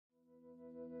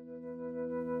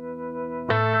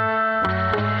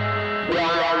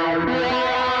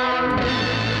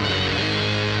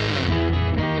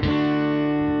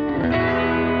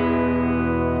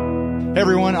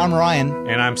I'm Ryan.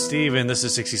 And I'm Steve, and this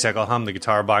is 60 Cycle Hum, the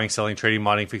guitar buying, selling, trading,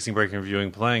 modding, fixing, breaking,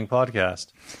 reviewing, playing podcast.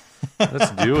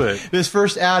 Let's do it. This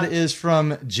first ad is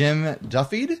from Jim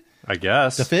Duffy. I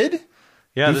guess. Duffy?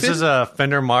 Yeah, this is a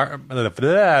Fender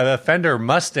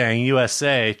Mustang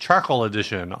USA Charcoal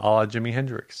Edition, a la Jimi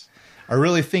Hendrix. I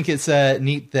really think it's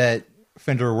neat that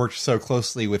Fender worked so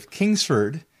closely with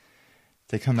Kingsford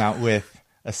to come out with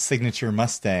a signature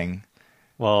Mustang.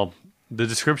 Well, the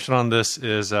description on this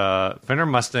is Fender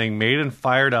Mustang made and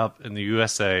fired up in the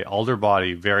USA, alder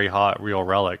body, very hot, real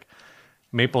relic.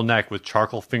 Maple neck with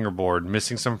charcoal fingerboard,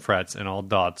 missing some frets and all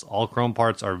dots. All chrome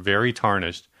parts are very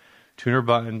tarnished. Tuner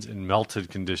buttons in melted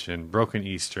condition. Broken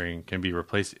E-string can be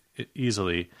replaced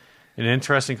easily. An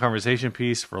interesting conversation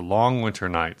piece for long winter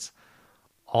nights.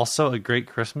 Also a great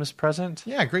Christmas present.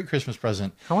 Yeah, great Christmas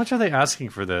present. How much are they asking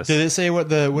for this? Did it say what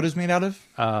is made out of?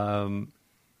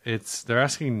 They're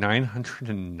asking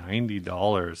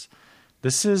 $990.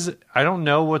 This is, I don't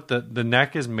know what the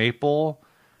neck is maple.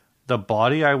 The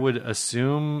body, I would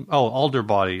assume, alder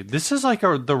body. This is like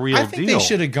the real deal. I think they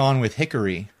should have gone with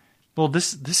hickory. Well,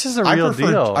 this is a real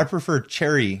deal. I prefer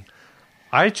cherry.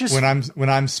 When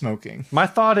I'm smoking. My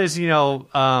thought is,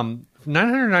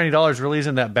 $990 really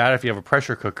isn't that bad if you have a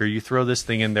pressure cooker. You throw this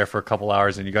thing in there for a couple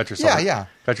hours and you got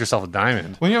yourself a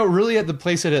diamond. Well, really at the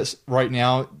place it is right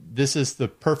now, this is the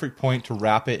perfect point to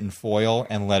wrap it in foil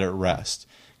and let it rest.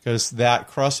 Because that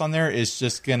crust on there is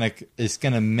just gonna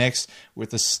mix with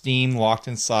the steam locked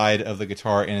inside of the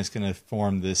guitar, and it's gonna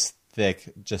form this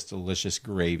thick, just delicious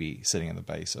gravy sitting in the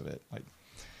base of it. Like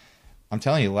I'm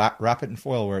telling you, wrap it in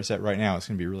foil where it's at right now. It's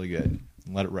gonna be really good.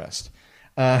 Let it rest.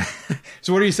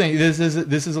 So what are you saying? This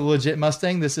is a legit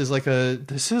Mustang. This is like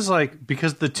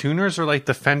because the tuners are like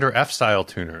the Fender F-style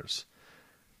tuners.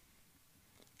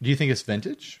 Do you think it's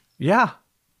vintage? Yeah,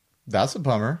 that's a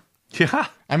bummer. Yeah.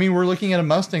 I mean, we're looking at a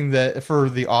Mustang that, for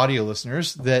the audio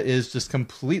listeners, that is just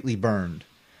completely burned.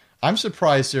 I'm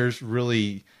surprised there's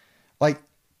really, like,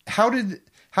 how did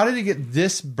it get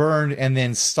this burned and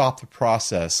then stop the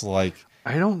process? Like,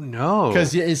 I don't know.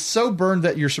 Because it's so burned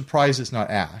that you're surprised it's not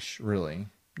ash, really.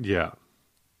 Yeah.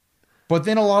 But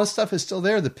then a lot of stuff is still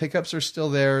there. The pickups are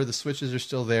still there. The switches are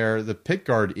still there. The pick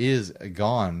guard is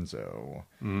gone, so.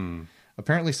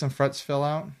 Apparently some frets fell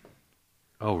out.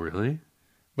 Oh, really?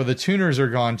 But the tuners are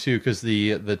gone too because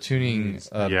the tuning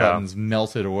buttons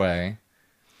melted away.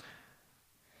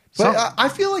 But I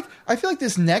feel like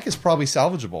this neck is probably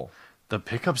salvageable. The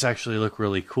pickups actually look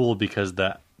really cool because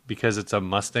it's a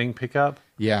Mustang pickup.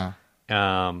 Yeah.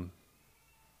 You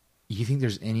think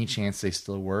there's any chance they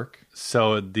still work?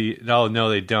 So no,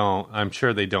 they don't. I'm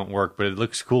sure they don't work, but it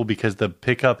looks cool because the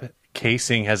pickup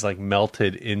casing has like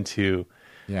melted into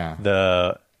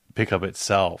the pickup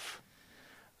itself.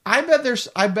 I bet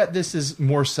this is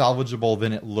more salvageable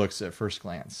than it looks at first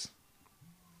glance.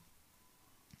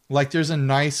 Like there's a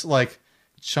nice like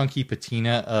chunky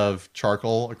patina of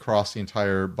charcoal across the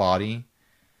entire body.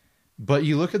 But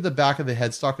you look at the back of the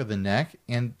headstock of the neck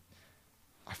and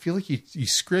I feel like you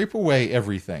scrape away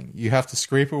everything. You have to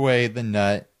scrape away the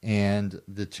nut and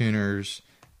the tuners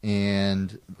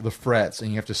and the frets and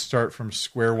you have to start from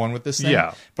square one with this thing.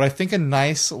 Yeah. But I think a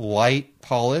nice light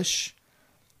polish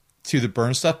to the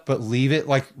burn stuff, but leave it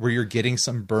like where you're getting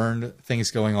some burned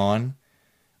things going on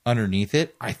underneath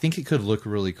it. I think it could look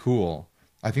really cool.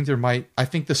 I think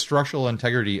the structural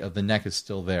integrity of the neck is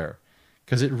still there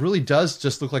because it really does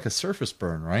just look like a surface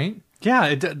burn, right?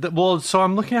 Yeah. So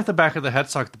I'm looking at the back of the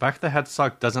headstock. The back of the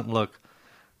headstock doesn't look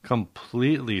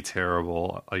completely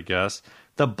terrible, I guess.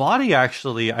 The body,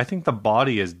 actually, I think the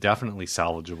body is definitely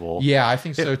salvageable. Yeah, I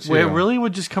think so too. It really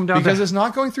would just come down because it's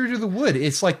not going through to the wood.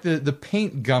 It's like the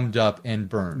paint gummed up and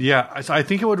burned. Yeah, so I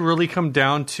think it would really come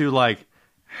down to like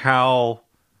how.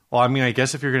 Well, I mean, I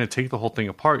guess if you're going to take the whole thing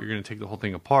apart, you're going to take the whole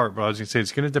thing apart. But I was going to say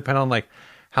it's going to depend on like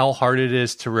how hard it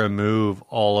is to remove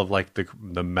all of like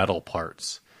the metal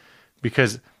parts,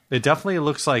 because it definitely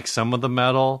looks like some of the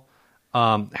metal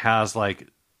has like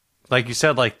you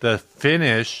said, like the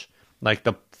finish. Like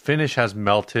the finish has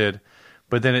melted,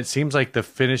 but then it seems like the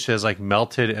finish has like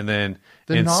melted and then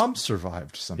the knob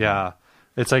survived somehow. Yeah.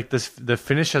 It's like the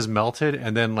finish has melted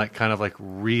and then like kind of like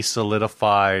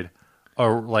re-solidified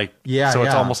or like, so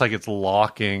it's almost like it's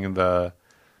locking some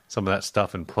of that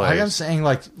stuff in place. I'm saying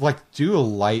like do a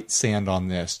light sand on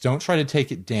this. Don't try to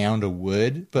take it down to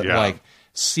wood, but like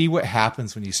see what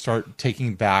happens when you start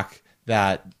taking back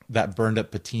that burned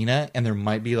up patina and there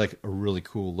might be like a really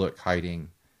cool look hiding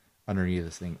underneath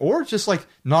this thing, or just like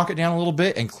knock it down a little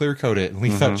bit and clear coat it and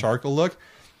leave that charcoal look.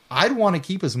 I'd want to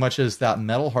keep as much as that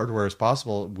metal hardware as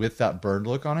possible with that burned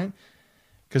look on it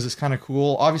because it's kind of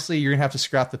cool. Obviously, you're gonna have to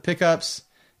scrap the pickups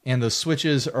and the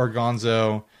switches are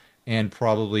gonzo, and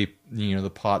probably the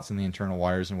pots and the internal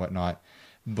wires and whatnot.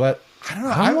 But I don't know.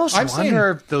 I almost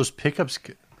wonder if those pickups,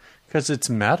 because it's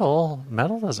metal.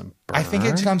 Metal doesn't burn. I think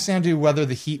it comes down to whether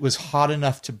the heat was hot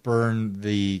enough to burn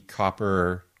the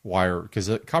copper wire, because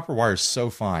the copper wire is so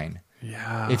fine.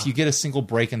 Yeah. If you get a single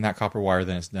break in that copper wire,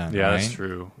 then it's done. Yeah, right? that's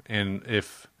true. And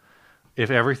if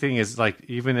everything is like,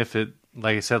 even if it,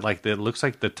 like I said, like it looks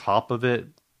like the top of it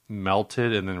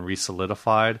melted and then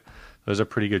resolidified, there's a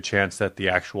pretty good chance that the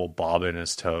actual bobbin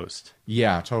is toast.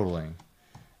 Yeah, totally.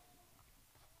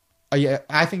 Yeah,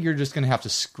 I think you're just going to have to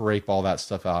scrape all that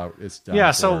stuff out. It's done. Yeah,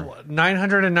 so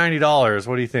 $990.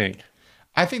 What do you think?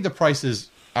 I think the price is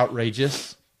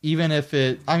outrageous. Even if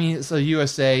it's a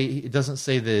USA, it doesn't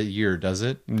say the year, does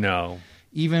it? No.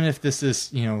 Even if this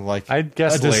is, like I'd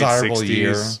guess a desirable late 60s.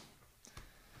 year,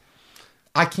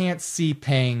 I can't see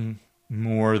paying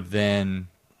more than.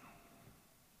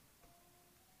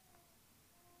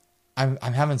 I'm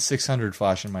having 600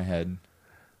 flash in my head,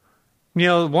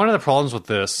 One of the problems with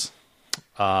this,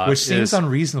 which seems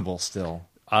unreasonable still.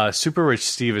 Super Rich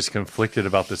Steve is conflicted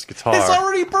about this guitar. It's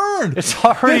already burned. It's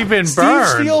already been burned.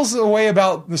 Steve feels the way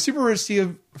about the Super Rich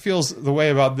Steve feels the way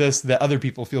about this that other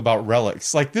people feel about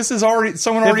relics. Like this is already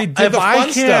someone already did the fun stuff.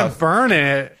 If I can't stuff. Burn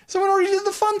it, someone already did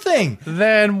the fun thing.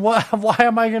 Then what? Why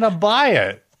am I going to buy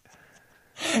it?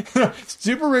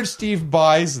 Super Rich Steve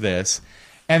buys this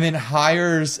and then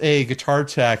hires a guitar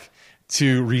tech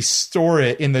to restore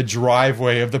it in the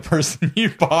driveway of the person you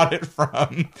bought it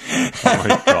from. Oh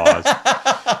my gosh.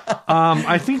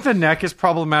 I think the neck is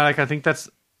problematic. I think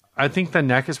the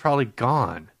neck is probably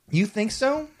gone. You think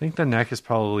so? I think the neck is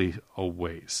probably a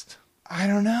waste. I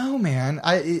don't know, man.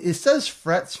 It says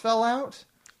frets fell out.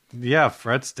 Yeah,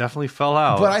 frets definitely fell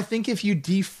out. But I think if you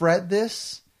defret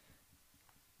this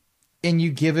and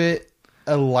you give it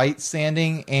a light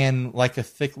sanding and like a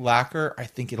thick lacquer, I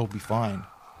think it'll be fine.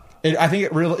 I think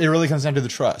it really comes down to the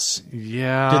truss.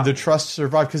 Yeah. Did the truss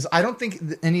survive? Because I don't think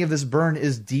any of this burn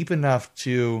is deep enough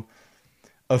to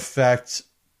affect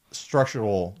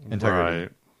structural integrity.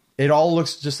 Right. It all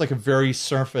looks just like a very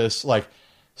surface, like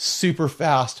super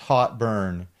fast, hot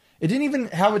burn. It didn't even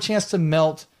have a chance to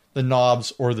melt the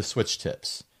knobs or the switch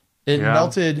tips. It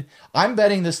melted. I'm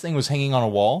betting this thing was hanging on a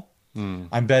wall.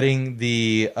 I'm betting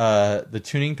the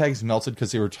tuning pegs melted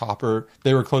because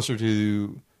they were closer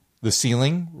to the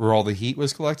ceiling where all the heat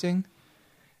was collecting,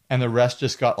 and the rest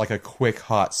just got like a quick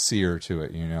hot sear to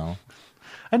it,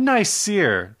 A nice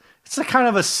sear. It's a kind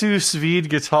of a sous vide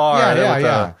guitar.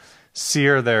 Yeah. A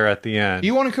sear there at the end.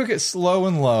 You want to cook it slow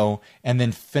and low and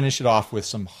then finish it off with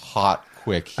some hot,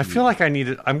 quick heat. I feel like I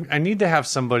need to have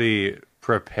somebody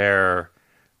prepare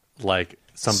like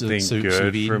something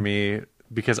good for me,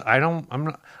 because I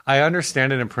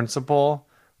understand it in principle,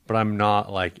 but I'm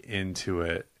not like into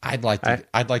it. I'd like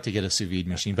to get a sous vide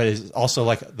machine, but it's also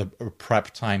like the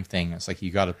prep time thing. It's like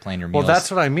you got to plan your meals. Well, that's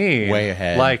what I mean. Way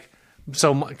ahead. Like,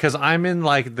 so because I'm in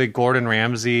like the Gordon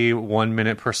Ramsay 1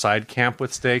 minute per side camp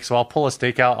with steak, so I'll pull a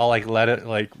steak out. I'll like let it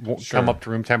come up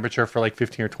to room temperature for like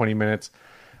 15 or 20 minutes,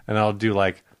 and I'll do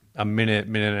like a minute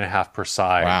and a half per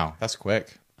side. Wow, that's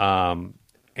quick.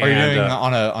 Are you doing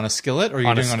on a skillet, or are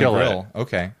you doing on a grill?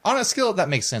 Okay, on a skillet that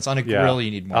makes sense. On a grill,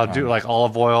 you need more. I'll time. do like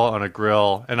olive oil on a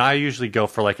grill, and I usually go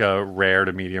for like a rare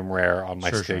to medium rare on my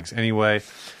steaks anyway.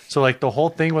 So like the whole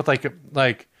thing with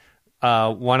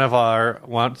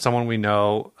someone we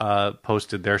know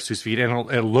posted their sous vide, and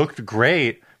it looked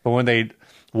great, but when they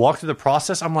walked through the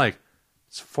process, I'm like,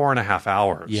 it's 4.5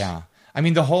 hours. Yeah. I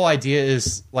mean, the whole idea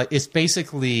is like it's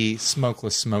basically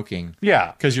smokeless smoking.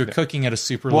 Yeah, because you're cooking at a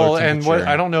super low temperature. And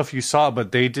I don't know if you saw it,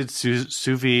 but they did sous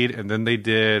vide, and then they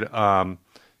did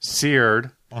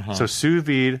seared. So sous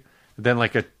vide, then I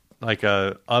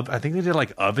think they did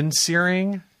like oven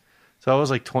searing. So that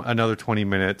was like another 20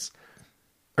 minutes.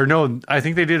 Or no, I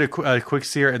think they did a quick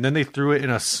sear, and then they threw it in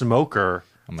a smoker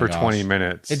for 20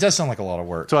 minutes. It does sound like a lot of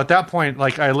work. So at that point,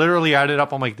 like I literally added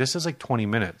up. I'm like, this is like 20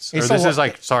 minutes. Or this is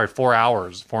like, 4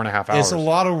 hours, 4.5 hours. It's a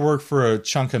lot of work for a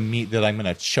chunk of meat that I'm going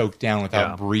to choke down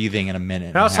without breathing in a minute.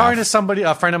 And I was talking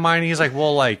to a friend of mine. He's like,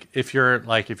 well, like if you're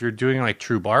doing like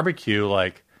true barbecue,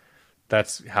 like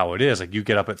that's how it is. Like you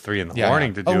get up at 3 in the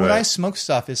morning to do it. When I smoke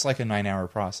stuff, it's like a 9-hour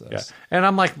process. Yeah. And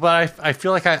I'm like, but I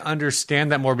feel like I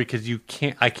understand that more, because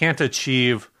I can't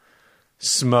achieve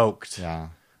smoked. Yeah.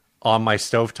 On my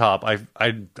stovetop,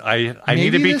 I need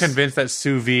to be convinced that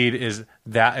sous vide is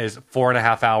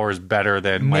 4.5 hours better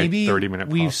than my 30-minute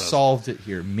process. We've solved it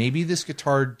here. Maybe this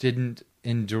guitar didn't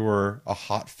endure a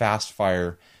hot, fast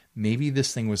fire. Maybe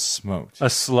this thing was smoked. A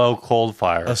slow, cold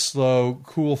fire. A slow,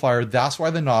 cool fire. That's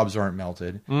why the knobs aren't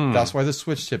melted. That's why the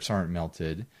switch tips aren't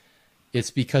melted.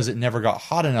 it's because it never got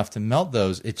hot enough to melt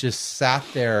those. It just sat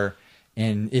there,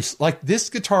 and it's like this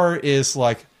guitar is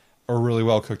like a really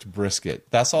well cooked brisket.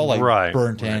 That's all like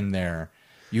burnt in there.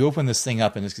 You open this thing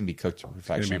up and it's going to be cooked to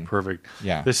perfection. It's going to be perfect.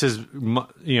 Yeah. This is,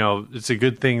 it's a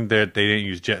good thing that they didn't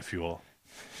use jet fuel.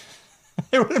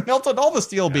 It would have melted all the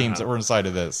steel beams that were inside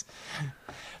of this.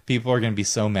 People are going to be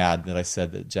so mad that I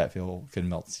said that jet fuel can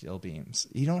melt steel beams.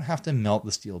 You don't have to melt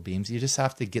the steel beams. You just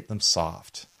have to get them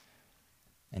soft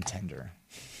and tender.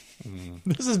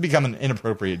 This has become an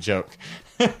inappropriate joke.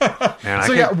 Man,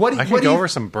 I could go over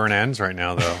some burnt ends right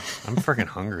now, though. I'm freaking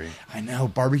hungry. I know.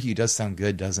 Barbecue does sound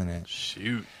good, doesn't it?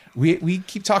 Shoot. We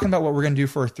keep talking about what we're going to do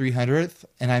for our 300th,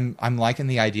 and I'm liking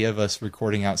the idea of us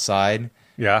recording outside.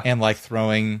 Yeah. And like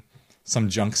throwing some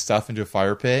junk stuff into a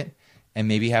fire pit and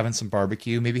maybe having some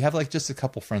barbecue. Maybe have like just a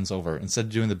couple friends over instead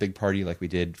of doing the big party like we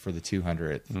did for the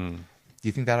 200th. Do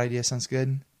you think that idea sounds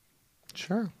good?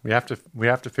 Sure. We have to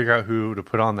figure out who to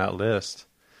put on that list.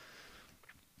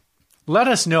 Let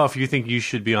us know if you think you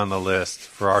should be on the list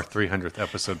for our 300th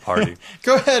episode party.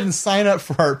 Go ahead and sign up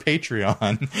for our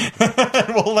Patreon.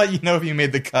 We'll let you know if you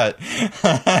made the cut.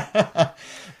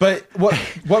 But what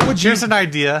would you... Here's an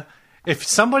idea. If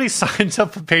somebody signs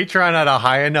up for Patreon at a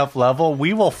high enough level,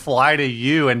 we will fly to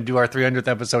you and do our 300th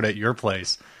episode at your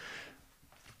place.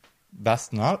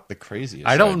 That's not the craziest.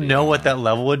 I don't know what that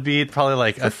level would be. It's probably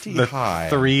like the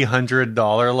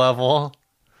 $300 level.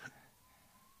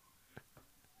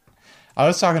 I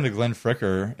was talking to Glenn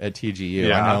Fricker at TGU.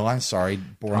 Yeah. I know. I'm sorry,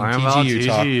 boring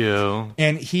TGU talk.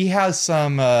 And he has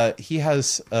some. He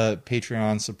has a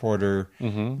Patreon supporter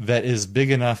that is big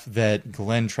enough that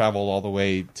Glenn traveled all the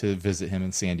way to visit him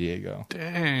in San Diego.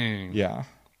 Dang. Yeah.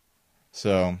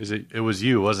 So it was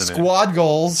you, wasn't it? Squad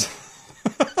goals.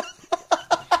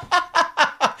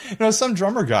 No, some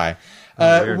drummer guy.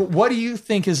 What do you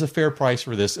think is a fair price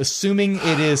for this? Assuming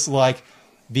it is like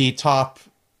the top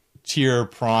tier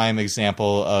prime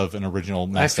example of an original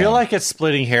Mustang. I feel like it's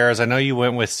splitting hairs. I know you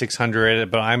went with 600,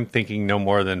 but I'm thinking no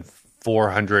more than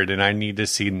 400, and I need to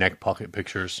see neck pocket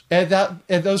pictures. At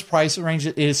those price ranges,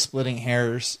 it is splitting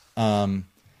hairs. I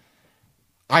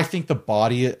think the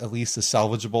body at least is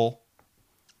salvageable,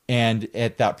 and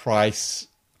at that price,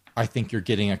 I think you're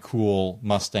getting a cool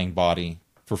Mustang body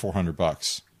for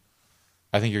 $400.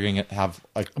 I think you're going to have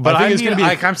I think it's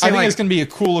going to be a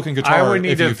cool looking guitar. I would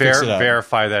need to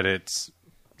verify that it's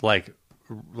like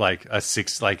a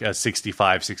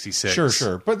 65, 66.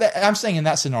 Sure. But I'm saying in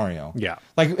that scenario. Yeah.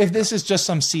 Like if this is just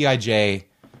some CIJ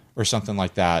or something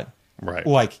like that, right?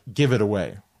 Like give it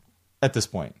away at this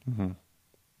point.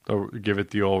 Or give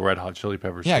it the old Red Hot Chili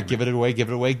Peppers. Yeah, give it away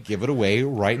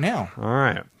right now. All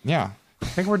right. Yeah. I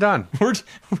think we're done. We're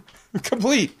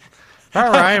complete. All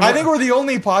right. I think we're the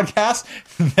only podcast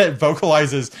that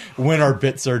vocalizes when our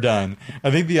bits are done.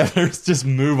 I think the others just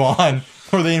move on,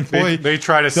 or they employ. They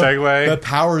try to segue the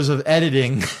powers of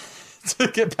editing to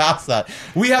get past that.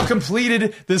 We have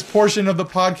completed this portion of the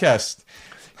podcast.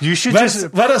 You should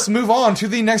let us move on to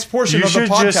the next portion of the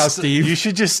podcast, Steve. You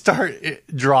should just start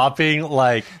dropping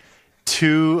like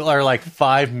 2 or like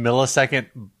 5 millisecond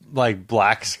like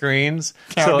black screens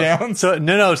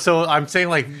countdowns. So I'm saying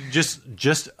like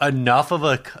just enough of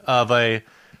a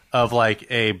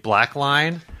black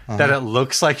line that it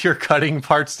looks like you're cutting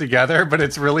parts together, but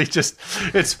it's really just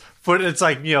it's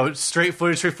like, straight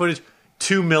footage,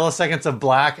 2 milliseconds of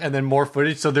black and then more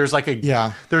footage. So there's like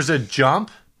there's a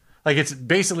jump. Like it's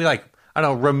basically like, I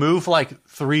don't know, remove like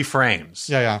 3 frames.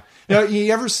 Yeah.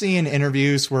 You ever see in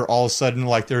interviews where all of a sudden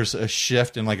like there's a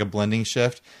shift and like a blending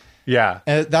shift? Yeah.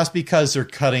 And that's because they're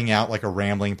cutting out like a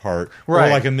rambling part or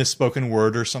like a misspoken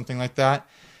word or something like that.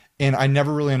 And I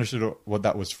never really understood what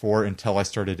that was for until I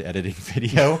started editing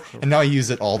video. And now I use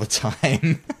it all the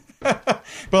time. But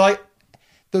like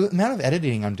the amount of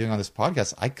editing I'm doing on this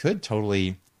podcast, I could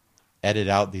totally edit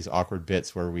out these awkward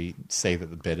bits where we say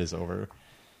that the bit is over.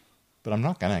 But I'm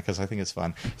not going to because I think it's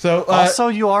fun. So also,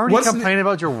 you already complained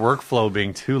about your workful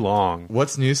being too long.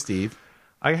 What's new, Steve?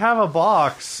 I have a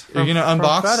box. You're going to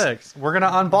unbox? FedEx. We're going to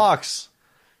unbox.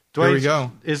 Here we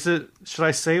go. Should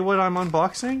I say what I'm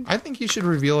unboxing? I think you should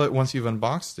reveal it once you've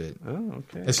unboxed it. Oh,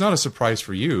 okay. It's not a surprise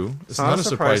for you. It's not a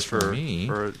surprise for me.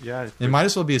 It might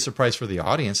as well be a surprise for the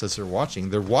audience as they're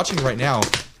watching. They're watching right now,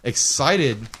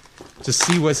 excited to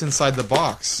see what's inside the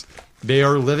box. They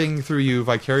are living through you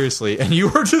vicariously, and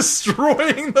you are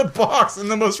destroying the box in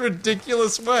the most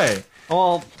ridiculous way.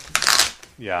 Well,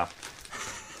 yeah.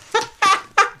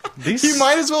 You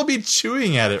might as well be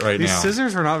chewing at it right now. These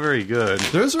scissors are not very good.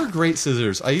 Those are great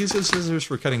scissors. I use those scissors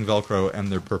for cutting Velcro,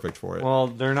 and they're perfect for it. Well,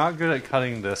 they're not good at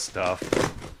cutting this stuff.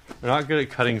 They're not good at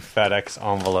cutting FedEx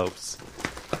envelopes.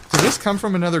 So these come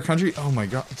from another country? Oh my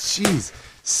god, jeez.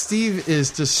 Steve is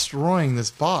destroying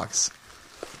this box.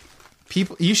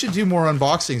 People, you should do more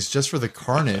unboxings just for the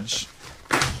carnage.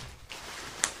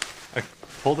 I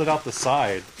pulled it out the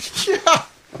side. Yeah.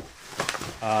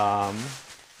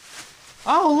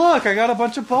 Oh, look, I got a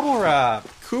bunch of bubble wrap.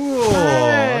 Cool.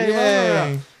 Hey,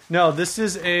 Yay. No, this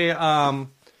is a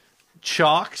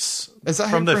Chocks Is that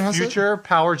how from you the pronounce it? Future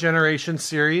Power Generation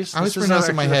series. I was This is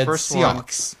pronouncing in my actually the head first one.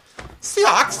 Seox.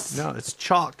 Seox. No, it's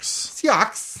Chocks.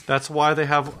 Seox. That's why they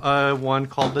have one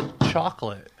called the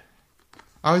Chocolate.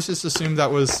 I always just assumed that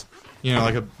was,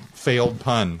 like a failed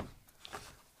pun.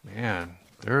 Man,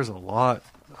 there's a lot.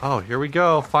 Oh, here we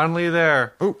go. Finally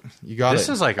there. Oh, you got This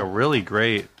it. is like a really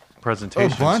great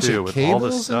presentation, a bunch too, of with all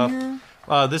this cables stuff. in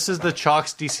here? This is the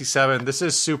Chocks DC7. This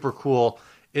is super cool.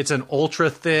 It's an ultra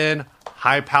thin,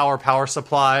 high power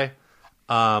supply.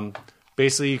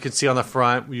 Basically, you can see on the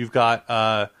front, you've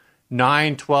got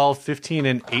 9, 12, 15,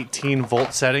 and 18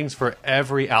 volt settings for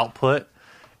every output.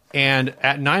 And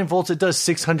at 9 volts, it does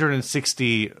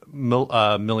 660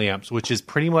 milliamps, which is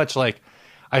pretty much like,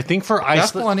 I think for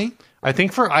That's plenty. I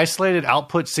think for isolated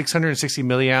output, 660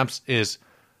 milliamps is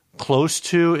close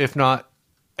to, if not,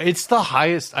 it's the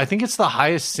highest. I think it's the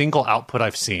highest single output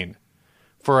I've seen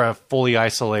for a fully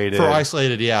isolated. For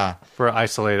isolated, yeah. For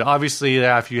isolated. Obviously,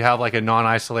 yeah, if you have like a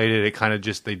non-isolated, it kind of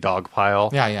just, they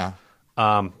dogpile. Yeah,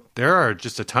 yeah. There are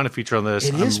just a ton of features on this.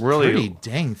 It is pretty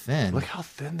dang thin. Look how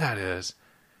thin that is.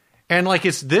 And like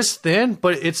it's this thin,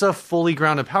 but it's a fully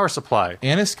grounded power supply.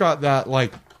 And it's got that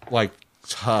like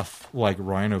tough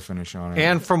rhino finish on it.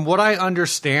 And from what I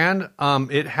understand,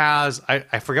 it has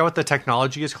I forget what the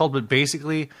technology is called, but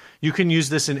basically you can use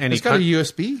this in any. It's got a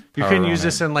USB. You can use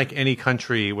this in like any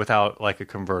country without like a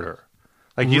converter.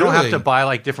 Like you don't have to buy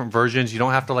like different versions. You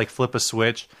don't have to like flip a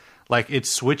switch. Like it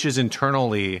switches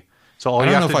internally. So all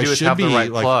you have to do is have the right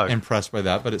plug. Impressed by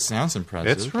that, but it sounds impressive.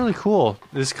 It's really cool.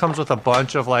 This comes with a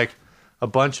bunch of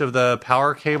the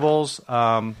power cables.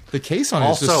 The case on it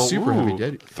is just super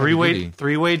heavy.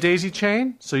 Three-way daisy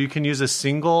chain, so you can use a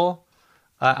single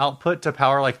output to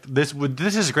power like this.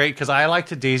 This is great because I like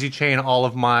to daisy chain all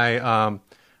of my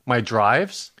my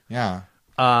drives. Yeah.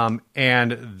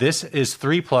 And this is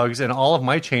 3 plugs, and all of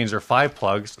my chains are 5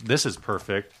 plugs. This is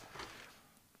perfect.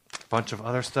 Bunch of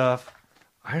other stuff.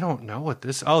 I don't know what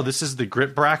this. Oh, this is the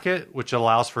grip bracket, which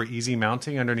allows for easy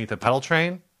mounting underneath the pedal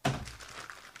train.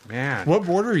 Man. What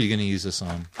board are you going to use this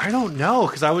on? I don't know,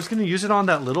 because I was going to use it on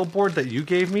that little board that you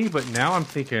gave me, but now I'm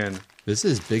thinking... This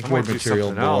is big board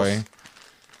material, boy. Else.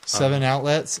 7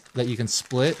 outlets that you can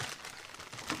split.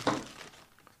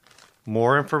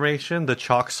 More information. The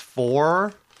Chocks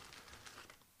 4.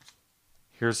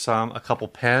 Here's a couple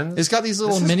pens. It's got these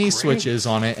little mini switches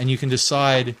on it, and you can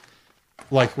decide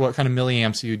like what kind of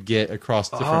milliamps you'd get across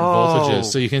different voltages.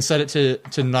 So you can set it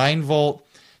to 9 volt,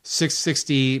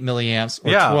 660 milliamps,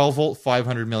 or 12 volt,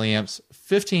 500 milliamps,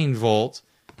 15 volt,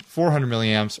 400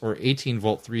 milliamps, or 18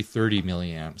 volt, 330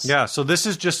 milliamps. Yeah, so this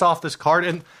is just off this card,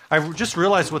 and I just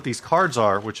realized what these cards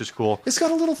are, which is cool. It's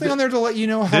got a little thing on there to let you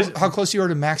know how close you are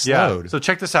to max load. So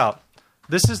check this out.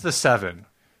 This is the 7.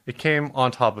 It came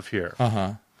on top of here.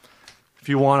 Uh-huh. If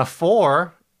you want a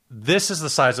 4, this is the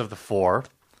size of the 4.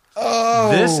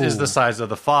 Oh. This is the size of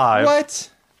the 5. What?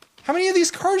 How many of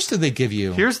these cards did they give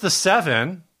you? Here's the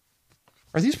 7.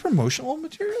 Are these promotional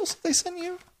materials they sent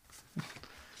you?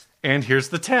 And here's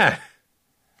the 10.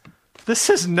 This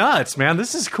is nuts, man.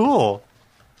 This is cool.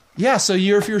 Yeah, so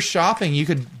if you're shopping, you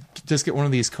could just get one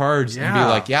of these cards and be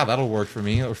like, yeah, that'll work for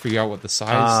me, or figure out what the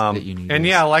size that you need and is.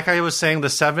 yeah, like I was saying, the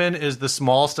 7 is the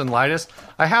smallest and lightest.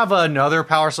 I have another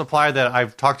power supply that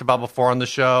I've talked about before on the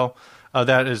show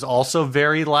that is also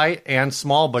very light and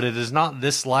small, but it is not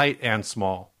this light and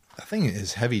small. That thing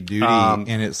is heavy duty,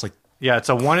 and it's like... Yeah, it's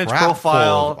a 1-inch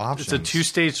profile. It's a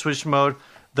 2-stage switch mode.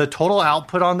 The total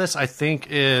output on this, I think,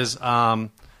 is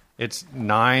it's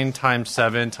 9 times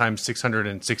 7 times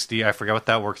 660. I forget what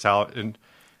that works out in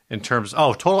terms.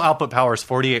 Oh, total output power is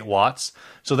 48 watts.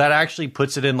 So that actually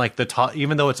puts it in like the top.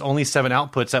 Even though it's only 7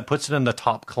 outputs, that puts it in the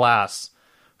top class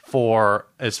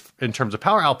in terms of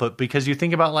power output. Because you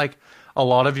think about like a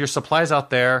lot of your supplies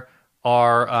out there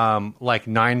are like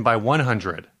 9 by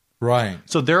 100. Right.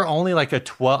 So they're only like a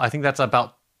 12. I think that's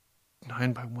about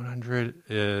 9 by 100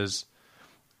 is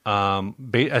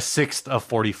a sixth of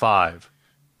 45,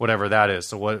 whatever that is.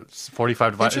 So what's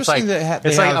 45 divided? It's like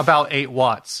like about 8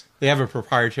 watts. They have a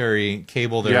proprietary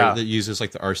cable there that uses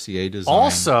like the RCA design.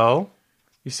 Also,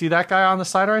 you see that guy on the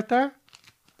side right there?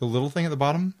 The little thing at the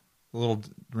bottom? The little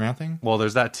round thing? Well,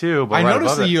 there's that too. But I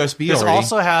noticed the USB This already.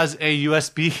 also has a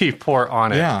USB port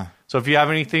on it. Yeah. So if you have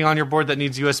anything on your board that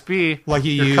needs USB, like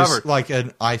you you're use covered. like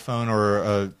an iPhone or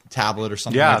a tablet or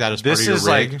something like that as part of your this is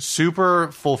rig. like super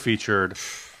full featured.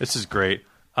 This is great.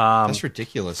 That's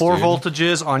ridiculous. 4 dude.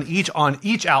 voltages on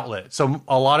each outlet. So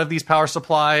a lot of these power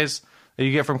supplies that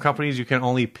you get from companies, you can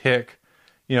only pick,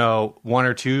 1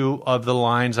 or 2 of the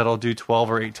lines that'll do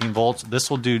 12 or 18 volts. This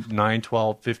will do 9,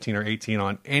 12, 15, or 18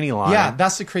 on any line. Yeah,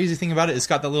 that's the crazy thing about it. It's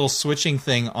got that little switching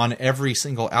thing on every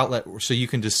single outlet, so you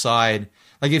can decide.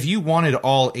 Like if you wanted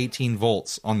all 18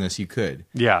 volts on this, you could.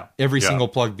 Yeah. Every single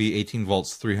plug be 18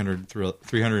 volts,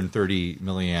 330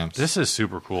 milliamps. This is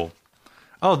super cool.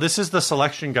 Oh, this is the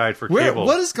selection guide for cables.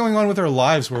 What is going on with our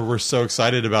lives where we're so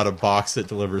excited about a box that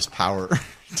delivers power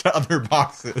to other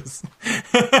boxes?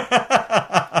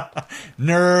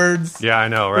 Nerds. Yeah, I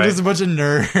know, right? We're just a bunch of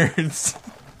nerds.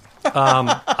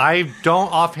 I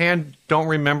don't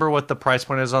remember what the price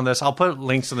point is on this. I'll put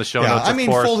links in the show notes. I mean,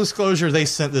 of course. full disclosure, they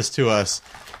sent this to us,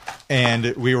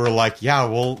 and we were like, "Yeah,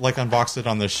 we'll like unbox it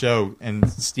on the show." And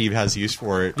Steve has use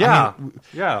for it. Yeah, I mean,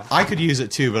 yeah. I could use it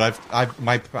too, but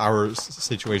my power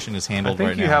situation is I handled think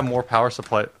right you now. have more power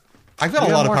supply. I've got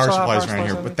you a lot have of more power power supplies around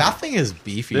supplies, here, but that thing is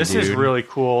beefy. This dude. is really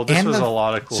cool. This And was a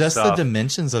lot of cool just stuff. the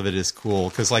dimensions of it is cool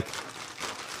because like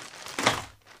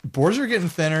boards are getting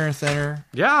thinner and thinner.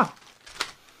 Yeah.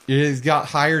 It's got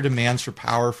higher demands for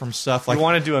power from stuff like You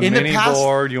want to do a in the mini past-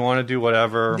 board. You want to do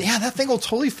whatever. Yeah, that thing will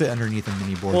totally fit underneath a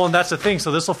mini board. Well, and that's the thing.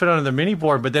 So this will fit under the mini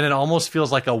board, but then it almost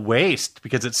feels like a waste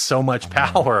because it's so much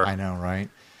power. I know, right?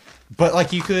 But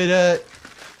like you could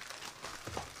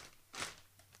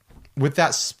with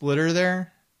that splitter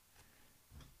there,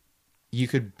 you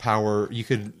could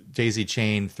daisy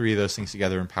chain 3 of those things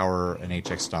together and power an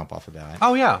HX stomp off of that.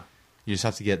 Oh yeah. You just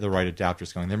have to get the right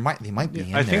adapters going. They might be in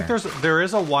there. I think there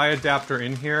is a Y adapter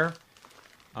in here.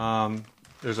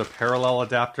 There's a parallel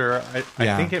adapter. I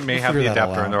think it may we'll have the figure that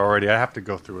all adapter in out. there already. I have to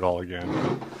go through it all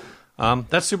again.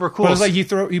 That's super cool. But it's like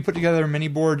you put together a mini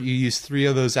board, you use 3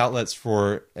 of those outlets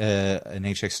for an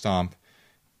HX stomp,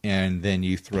 and then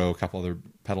you throw a couple other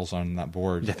pedals on that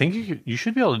board. I think you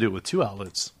should be able to do it with 2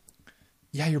 outlets.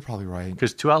 Yeah, you're probably right.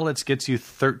 Because 2 outlets gets you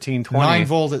 1320. 9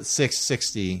 volt at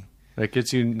 660. That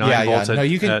gets you 9 volts No,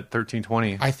 you can, at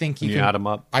 1320. I think you can add them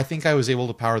up. I think I was able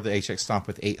to power the HX stomp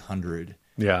with 800.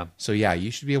 Yeah. So yeah, you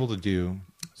should be able to do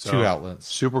 2 outlets.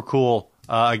 Super cool.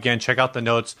 Again, check out the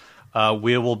notes.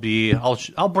 We will be.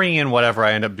 I'll bring in whatever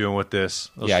I end up doing with this.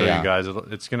 I'll show you guys.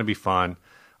 It's going to be fun.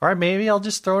 All right, maybe I'll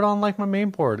just throw it on like my main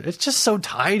board. It's just so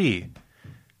tidy.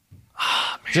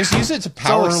 Oh, Just use it to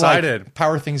power excited.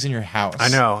 power things in your house. I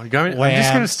know. I'm just going to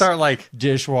Lamps, start like.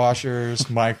 dishwashers,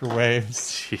 microwaves.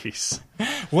 Jeez.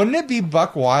 Wouldn't it be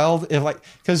buck wild if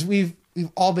because we've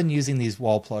all been using these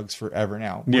wall plugs forever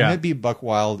now. Wouldn't it be buck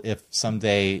wild if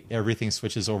someday everything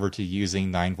switches over to using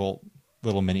 9 volt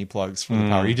little mini plugs for the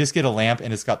power? You just get a lamp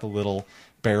and it's got the little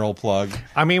barrel plug.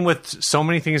 I mean, with so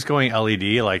many things going LED,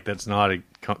 like that's not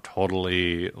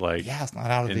totally like It's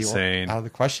not out of insane. out of the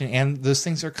question. And those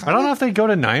things are kind I don't know if they go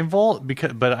to 9 volt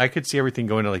but I could see everything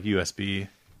going to like USB.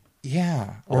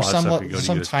 or lot of stuff could go to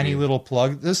some USB. tiny little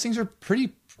plug. Those things are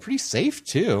pretty safe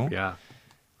too. Yeah.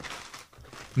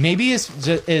 Maybe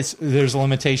there's a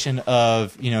limitation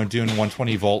of doing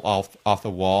 120 volt off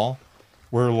the wall,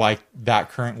 where like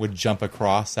that current would jump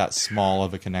across that small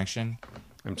of a connection.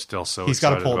 I'm still so He's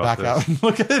got to pull it back out and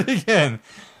look at it again.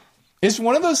 It's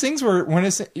one of those things where when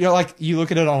it's you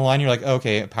look at it online, you're like,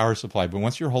 okay, power supply, but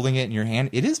once you're holding it in your hand,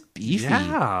 it is beefy.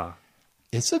 Yeah.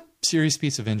 It's a serious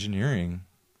piece of engineering.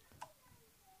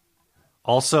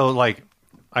 Also, like,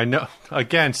 I know,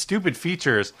 again, stupid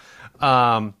features,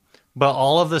 but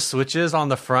all of the switches on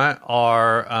the front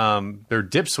are they're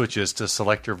dip switches to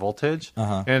select your voltage,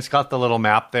 and it's got the little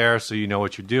map there, so you know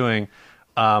what you're doing.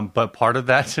 But part of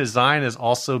that design is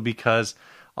also because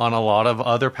on a lot of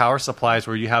other power supplies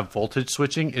where you have voltage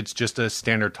switching, it's just a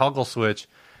standard toggle switch.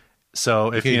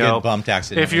 So if you get bumped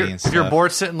accidentally if your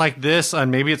board's sitting like this and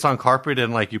maybe it's on carpet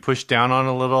and like you push down on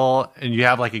a little and you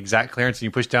have like exact clearance and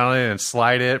you push down on it and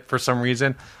slide it for some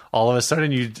reason, all of a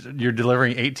sudden you're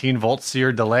delivering 18 volts to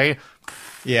your delay.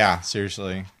 Yeah,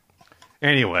 seriously.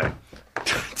 Anyway,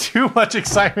 too much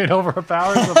excitement over a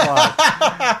power supply.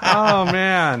 Oh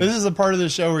man, This is the part of the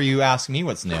show where you ask me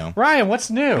what's new. Ryan, what's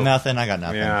new? Nothing. I got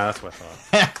nothing. Yeah, that's what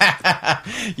I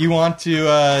thought. You want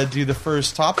to do the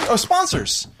first topic? Oh,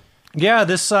 sponsors. Yeah,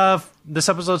 this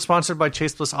episode is sponsored by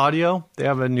Chase Bliss Audio. They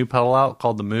have a new pedal out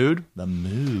called The Mood. The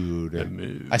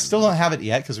mood. I still don't have it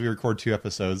yet because we record 2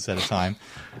 episodes at a time.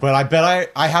 But I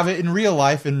bet I have it in real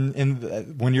life.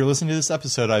 And when you're listening to this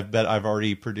episode, I bet I've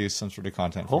already produced some sort of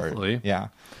content for Hopefully. it. Yeah.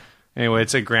 Anyway,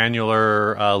 it's a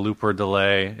granular looper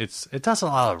delay. It does a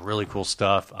lot of really cool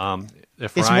stuff.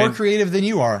 if It's Ryan, more creative than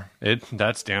you are.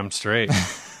 That's damn straight.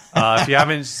 If you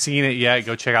haven't seen it yet,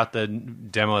 go check out the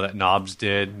demo that Knobs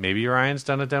did. Maybe Ryan's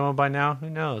done a demo by now. Who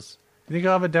knows? You think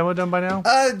he'll have a demo done by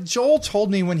now? Joel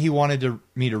told me when he wanted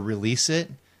me to release it,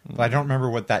 but I don't remember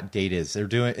what that date is. They're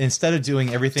doing, instead of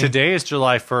doing everything. Today is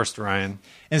July 1st, Ryan.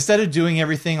 Instead of doing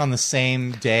everything on the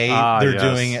same day, they're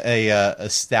doing a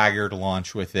staggered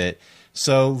launch with it.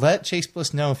 So let Chase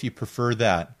Bliss know if you prefer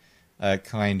that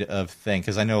kind of thing,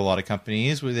 because I know a lot of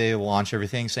companies where they launch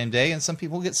everything same day, and some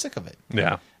people get sick of it.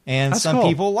 Yeah. And that's some cool.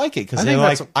 people like it because they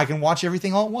like, I can watch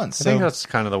everything all at once. I think that's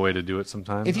kind of the way to do it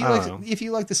sometimes. If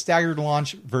you like the staggered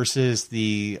launch versus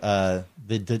the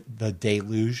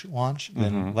deluge launch,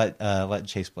 then let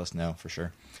Chase Bliss know for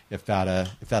sure if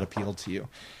that appealed to you.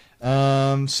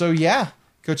 So yeah,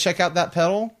 go check out that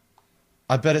pedal.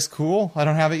 I bet it's cool. I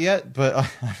don't have it yet, but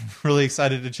I'm really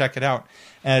excited to check it out.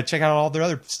 And check out all their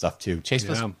other stuff too. Chase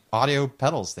Bliss audio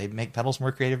pedals. They make pedals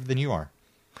more creative than you are.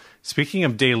 Speaking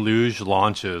of deluge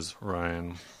launches,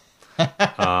 Ryan.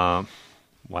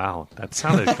 Wow, that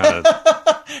sounded kind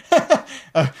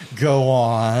of... Go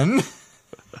on.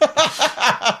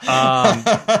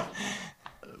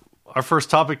 Our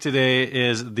first topic today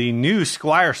is the new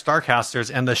Squier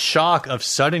Starcasters and the shock of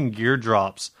sudden gear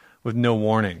drops with no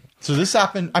warning. So this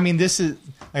happened. I mean, this is,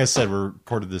 like I said, we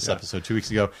recorded this episode 2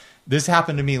 weeks ago. This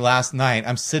happened to me last night.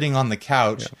 I'm sitting on the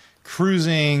couch,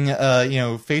 cruising,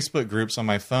 Facebook groups on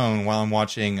my phone while I'm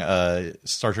watching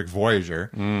Star Trek Voyager.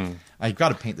 I've got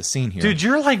to paint the scene here. Dude,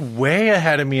 you're like way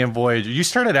ahead of me in Voyager. You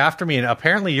started after me, and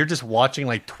apparently you're just watching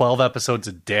like 12 episodes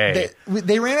a day.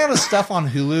 They ran out of stuff on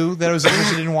Hulu that I was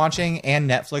interested in watching and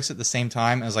Netflix at the same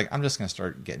time. I was like, I'm just going to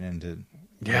start getting into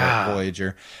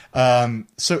Voyager.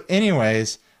 So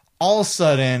anyways, all of a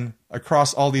sudden,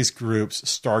 across all these groups,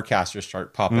 Starcasters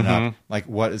start popping up. Like,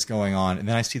 what is going on? And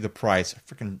then I see the price.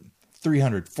 Freaking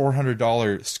 $300, $400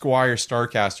 Squier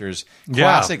Starcasters,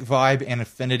 classic vibe and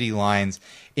affinity lines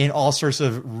in all sorts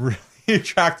of really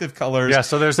attractive colors. Yeah,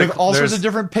 so there's all sorts of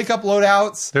different pickup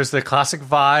loadouts. There's the classic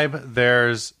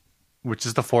vibe. Which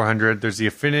is the 400. There's the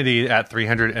affinity at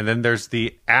 300, and then there's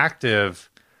the active.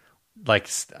 Like,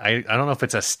 I don't know if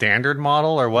it's a standard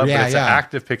model or what, but it's an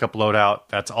active pickup loadout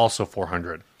that's also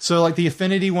 400. So, like, the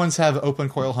affinity ones have open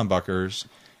coil humbuckers.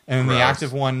 And the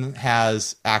active one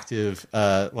has active,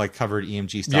 covered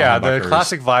EMG style. Yeah, humbuckers. The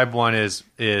classic vibe one is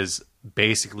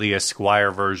basically a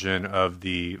Squier version of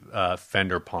the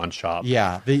Fender pawn shop.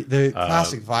 Yeah, the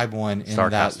classic vibe one in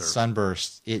Starcaster. that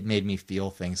Sunburst, it made me feel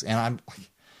things. And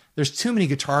there's too many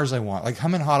guitars I want. Like,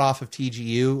 coming hot off of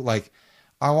TGU, like,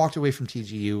 I walked away from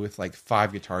TGU with like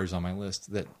 5 guitars on my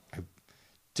list that I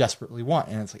desperately want.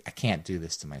 And it's like, I can't do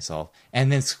this to myself.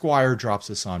 And then Squier drops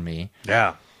this on me.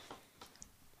 Yeah.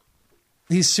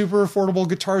 These super affordable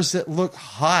guitars that look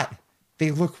hot.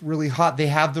 They look really hot. They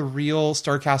have the real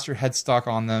Starcaster headstock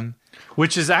on them.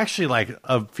 Which is actually like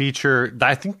a feature.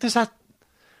 I think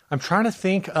I'm trying to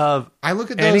think of I look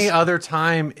at those, any other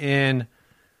time in...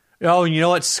 Oh, you know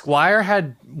what?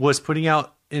 Squier was putting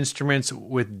out instruments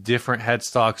with different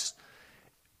headstocks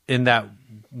in that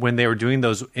when they were doing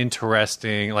those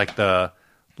interesting, like the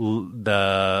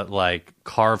like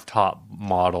carved top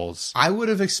models. I would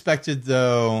have expected,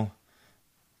 though,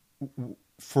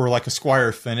 for like a Squier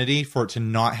Affinity, for it to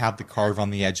not have the carve on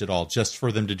the edge at all, just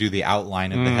for them to do the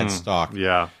outline of the headstock.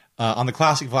 Yeah. On the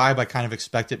classic vibe, I kind of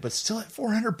expect it, but still at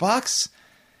 $400,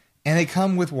 and they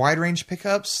come with wide range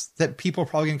pickups that people are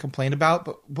probably going to complain about.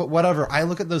 But whatever. I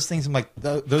look at those things, I'm like,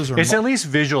 those are. It's at least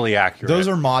visually accurate. Those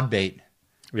are mod bait.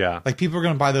 Yeah. Like, people are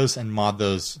going to buy those and mod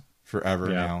those forever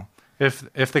now.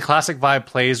 If the classic vibe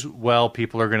plays well,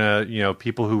 people are gonna,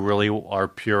 people who really are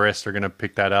purists are gonna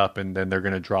pick that up, and then they're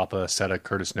gonna drop a set of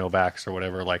Curtis Novaks or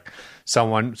whatever, like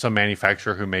some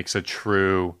manufacturer who makes a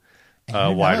true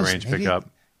wide range pickup.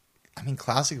 I mean,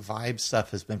 classic vibe stuff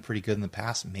has been pretty good in the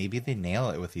past. Maybe they nail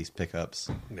it with these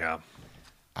pickups. Yeah,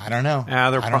 I don't know.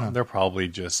 They're probably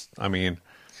just. I mean,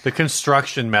 the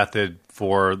construction method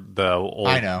for the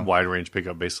old wide range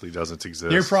pickup basically doesn't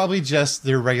exist. They're probably just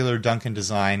their regular Duncan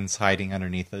designs hiding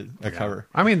underneath a cover.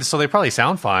 I mean, so they probably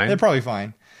sound fine. They're probably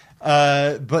fine.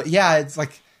 But yeah, it's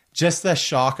like just the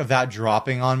shock of that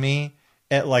dropping on me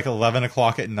at like 11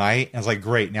 o'clock at night. And it's like,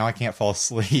 great, now I can't fall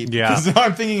asleep. Yeah. Because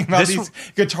I'm thinking about these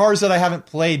guitars that I haven't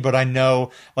played, but I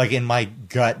know, like, in my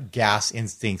gut gas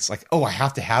instincts, like, oh, I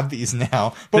have to have these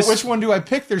now. But which one do I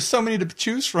pick? There's so many to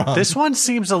choose from. This one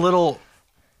seems a little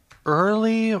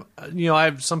early.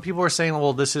 Some people are saying,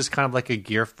 well, this is kind of like a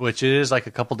gear, which it is like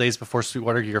a couple days before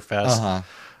Sweetwater Gear Fest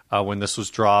when this was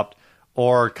dropped,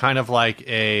 or kind of like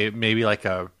maybe like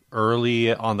a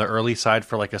early on the early side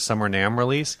for like a Summer NAMM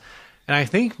release. And I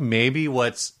think maybe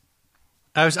what's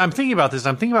I'm thinking about this.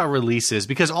 I'm thinking about releases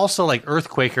because also like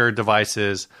Earthquaker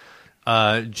devices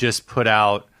just put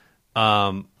out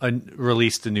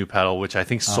released a new pedal, which I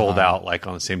think sold out like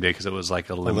on the same day because it was like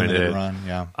a limited run.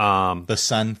 Yeah. The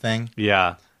sun thing.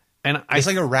 Yeah, and it's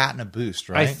like a rat and a boost,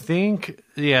 right? I think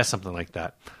something like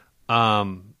that.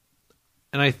 And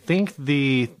I think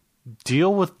the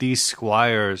deal with these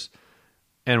Squires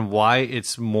and why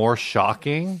it's more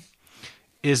shocking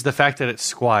is the fact that it's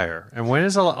Squire. And when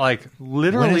is literally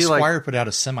when has Squire put out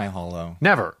a semi-hollow?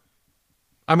 Never.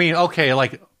 I mean, okay,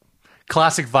 like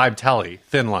classic Vibe Telly,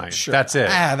 thin line. Sure. That's it.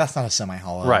 That's not a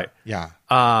semi-hollow. Right. Yeah.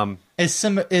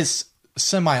 It's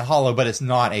semi-hollow, but it's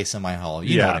not a semi-hollow.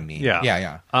 You know what I mean?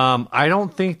 Yeah. I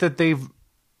don't think that they've,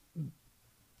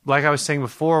 like I was saying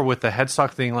before with the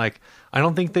headstock thing, like I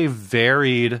don't think they've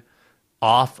varied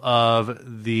off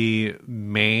of the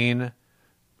main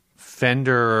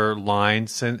Fender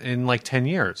lines in like 10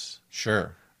 years.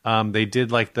 Sure. They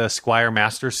did like the Squire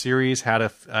Master Series had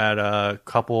a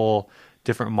couple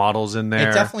different models in there.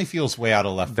 It definitely feels way out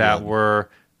of left field.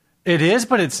 It is,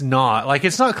 but it's not. Like,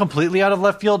 it's not completely out of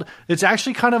left field. It's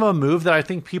actually kind of a move that I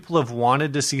think people have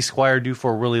wanted to see Squire do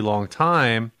for a really long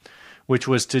time, which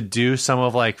was to do some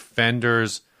of like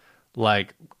Fender's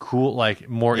like cool, like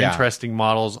more interesting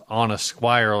models on a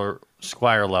Squire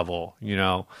level, you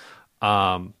know.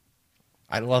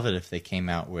 I'd love it if they came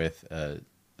out with a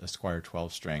Squire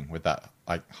 12 string with that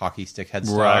like hockey stick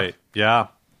headstock. Right. Yeah.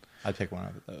 I'd pick one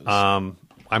of those.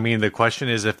 I mean, the question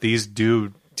is, if these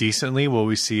do decently, will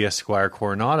we see a Squire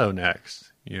Coronado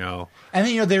next? You know, and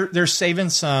then they're saving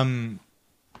some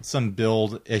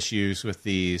build issues with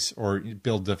these or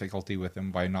build difficulty with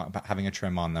them by not having a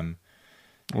trim on them.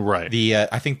 Right.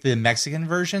 I think the Mexican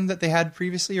version that they had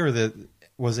previously, or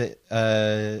was it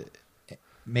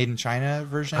made in China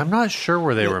version? I'm not sure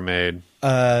where they were made.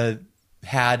 Had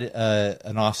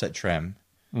an offset trim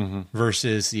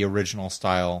versus the original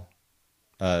style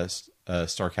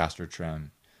Starcaster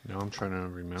trim. No, I'm trying to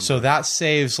remember. So that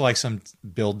saves like some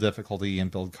build difficulty and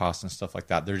build costs and stuff like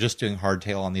that. They're just doing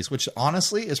hardtail on these, which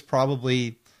honestly is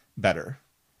probably better.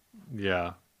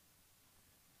 Yeah.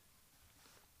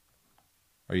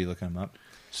 Are you looking them up?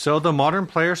 So the Modern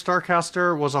Player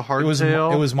Starcaster was a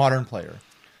hardtail. It was Modern Player.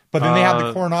 But then they had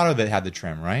the Coronado that had the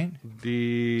trim, right?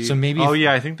 So maybe.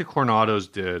 I think the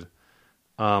Coronados did.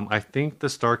 I think the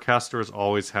Starcaster has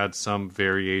always had some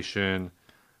variation.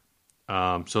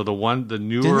 So the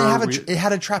newer. Didn't they have it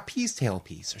had a trapeze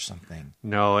tailpiece or something?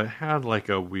 No, it had like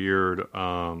a weird.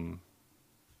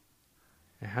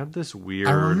 It had this weird.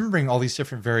 I'm remembering all these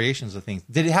different variations of things.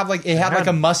 Did it have like like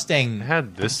a Mustang? It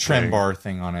had this trim bar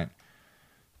thing on it.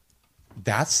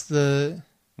 That's the.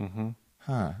 Mm-hmm.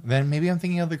 Huh. Then maybe I'm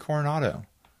thinking of the Coronado.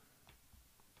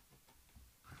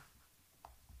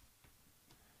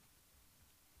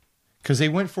 Because they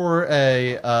went for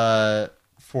a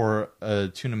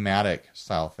Tunematic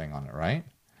style thing on it, right?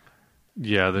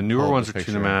 Yeah, the newer ones are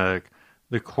Tunematic.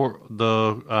 The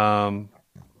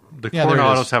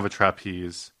Coronados have a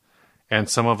trapeze, and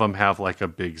some of them have like a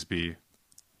Bigsby.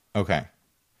 Okay.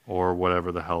 Or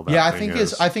whatever the hell that thing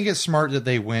is. I think it's smart that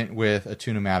they went with a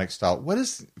Tunematic style. What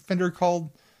is Fender called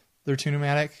their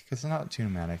Tunematic? Because it's not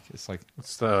Tunematic. It's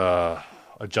the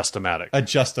Adjustomatic.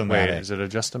 Adjustomatic. Wait, is it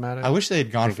Adjustomatic? I wish they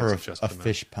had gone for a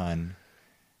fish pun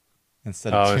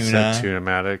instead of tuna. Instead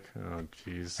Tunematic. Oh,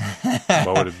 jeez.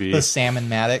 What would it be? The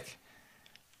Salmon-matic.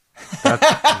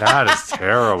 That is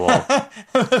terrible.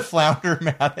 The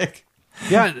Flounder-matic.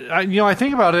 Yeah, I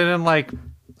think about it and like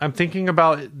I'm thinking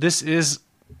about this is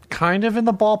kind of in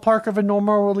the ballpark of a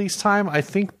normal release time. I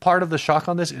think part of the shock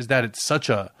on this is that it's such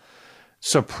a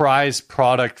surprise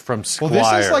product from Squire.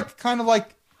 Well, this is like kind of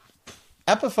like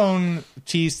Epiphone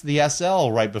teased the SL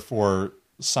right before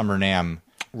Summer NAMM.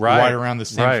 Right around the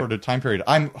same sort of time period.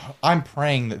 I'm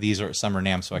praying that these are at Summer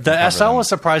NAMM so I can The cover SL them. was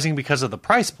surprising because of the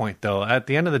price point, though. At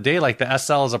the end of the day, like the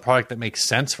SL is a product that makes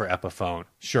sense for Epiphone.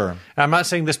 Sure. And I'm not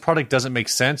saying this product doesn't make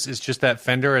sense. It's just that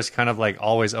Fender has kind of like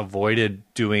always avoided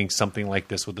doing something like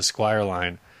this with the Squire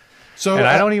line. And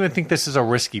I don't even think this is a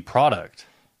risky product.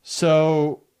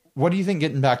 So what do you think,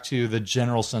 getting back to the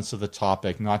general sense of the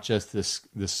topic, not just this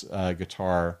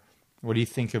guitar? What do you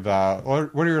think about,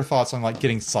 what are your thoughts on like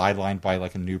getting sidelined by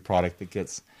like a new product that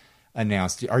gets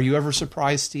announced? Are you ever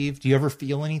surprised, Steve? Do you ever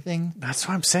feel anything? That's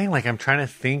what I'm saying. Like I'm trying to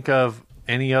think of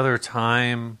any other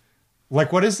time.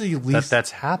 Like what is the least that's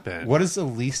happened? What is the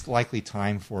least likely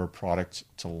time for a product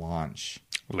to launch?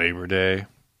 Labor Day.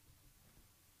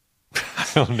 I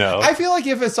don't know. I feel like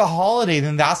if it's a holiday,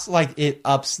 then that's like it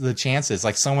ups the chances.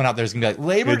 Like someone out there is gonna be like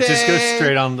Labor Day. Just go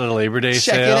straight on the Labor Day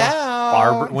Check sale. it out.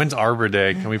 When's Arbor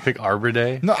Day? Can we pick Arbor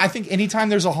Day? No, I think anytime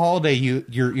there's a holiday, your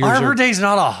ears Arbor are... Day's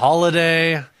not a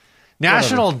holiday.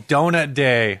 National Donut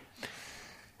Day.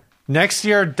 Next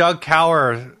year, Doug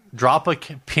Cower, drop a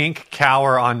pink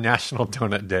cower on National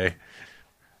Donut Day.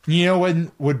 You know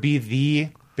when would be the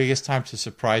biggest time to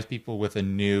surprise people with a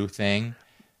new thing?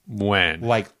 When?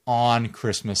 Like on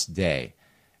Christmas Day.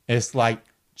 It's like,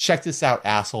 check this out,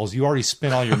 assholes. You already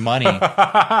spent all your money.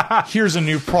 Here's a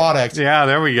new product. Yeah,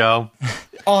 there we go.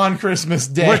 On Christmas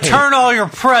Day. Return all your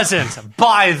presents.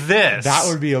 Buy this. That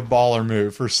would be a baller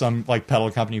move for some like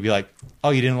pedal company to be like, oh,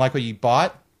 you didn't like what you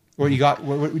bought? What you got?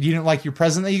 What, you didn't like your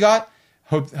present that you got?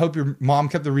 Hope your mom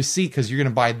kept the receipt because you're going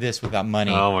to buy this with that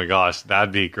money. Oh my gosh,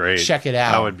 that'd be great. Check it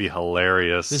out. That would be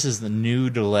hilarious. This is the new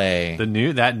delay.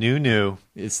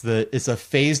 It's It's a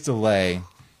phase delay.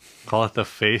 Call it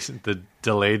the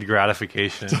delayed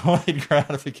gratification. Delayed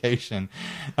gratification.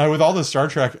 With all the Star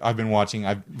Trek I've been watching,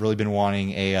 I've really been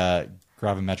wanting a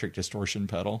gravimetric distortion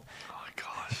pedal. Oh my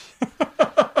gosh.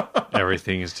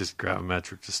 Everything is just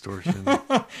gravimetric distortion.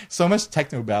 So much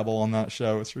technobabble on that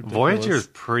show. It's ridiculous. Voyager is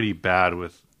pretty bad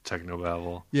with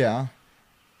technobabble. Yeah.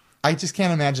 I just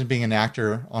can't imagine being an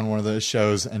actor on one of those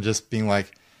shows and just being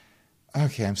like,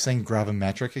 okay, I'm saying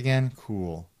gravimetric again?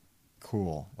 Cool.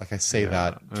 Like I say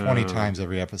that 20 times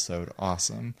every episode.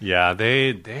 Awesome. Yeah,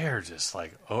 they're just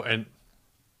like, oh, and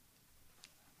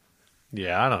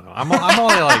yeah, I don't know. I'm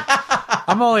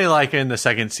only like in the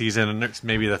second season and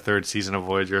maybe the third season of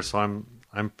Voyager, so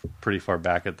I'm pretty far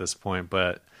back at this point.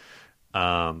 But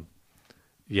yeah,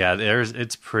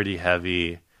 it's pretty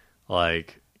heavy.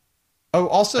 Like, oh,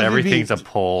 also everything's a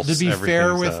pulse. To be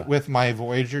fair with my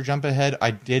Voyager jump ahead,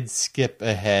 I did skip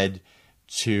ahead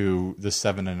to the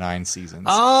 7 and 9 seasons.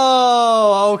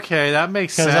 Oh, okay, that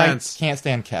makes sense. I can't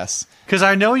stand Kess. Because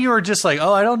I know you were just like,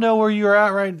 oh, I don't know where you're at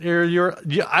right here.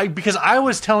 Because I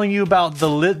was telling you about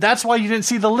that's why you didn't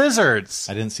see the lizards.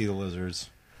 I didn't see the lizards.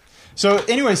 So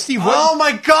anyway, Steve, oh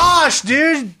my gosh,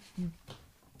 dude!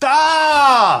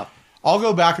 Stop! I'll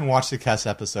go back and watch the Kess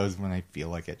episodes when I feel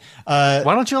like it. Why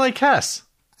don't you like Kess?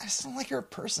 I just don't like her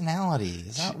personality.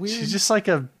 Is that weird? She's just like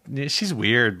she's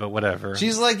weird, but whatever.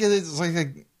 She's like, it's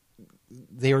like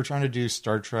they were trying to do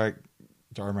Star Trek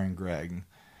Dharma and Greg.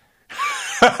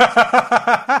 Is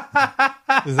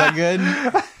that good?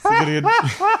 Is that a good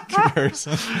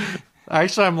comparison?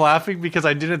 Actually, I'm laughing because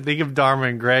I didn't think of Dharma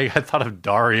and Greg. I thought of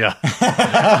Daria.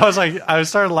 I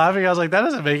started laughing. I was like, that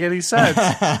doesn't make any sense.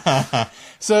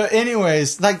 So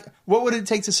anyways, like, what would it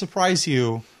take to surprise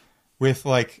you with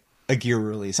like a gear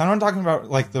release? I'm not talking about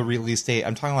like the release date.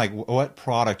 I'm talking like what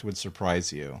product would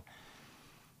surprise you?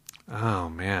 Oh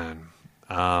man.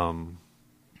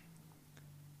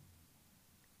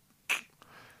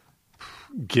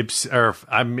 Gibson or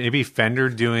maybe Fender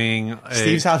doing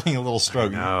Steve's having a little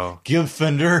stroke. No. Give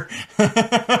Fender.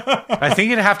 I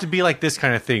think it'd have to be like this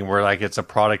kind of thing where like it's a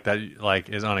product that like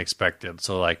is unexpected.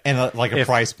 So like like a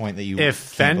price point that you if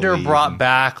Fender brought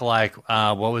back like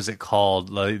what was it called,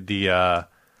 like the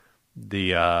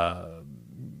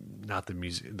not the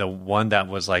music, the one that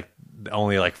was like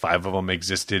only like 5 of them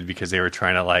existed because they were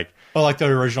trying to like like the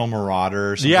original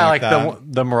Marauder or something like that.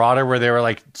 the Marauder where they were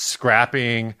like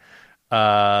scrapping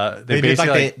they did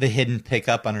like the hidden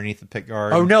pickup underneath the pick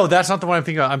guard. Oh no, that's not the one I'm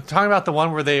thinking of. I'm talking about the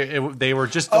one where they were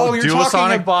just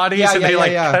dual-sonic bodies and they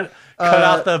cut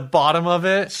out the bottom of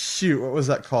it. Shoot, what was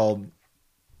that called?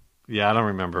 Yeah, I don't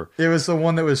remember. It was the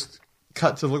one that was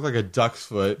cut to look like a duck's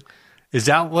foot. Is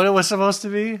that what it was supposed to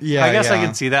be? Yeah, I guess I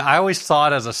can see that. I always saw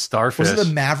it as a starfish. Was it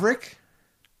the Maverick?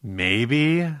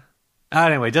 Maybe.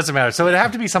 Anyway, it doesn't matter. So it'd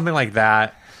have to be something like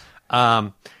that.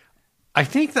 I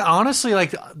think that honestly,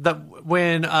 like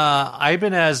when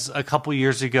Ibanez a couple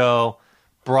years ago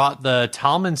brought the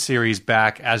Talman series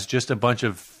back as just a bunch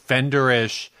of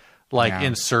Fenderish,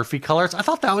 in surfy colors, I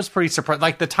thought that was pretty surprising.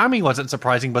 Like the timing wasn't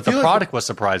surprising, but the product was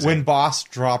surprising. When Boss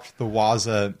dropped the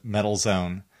Waza Metal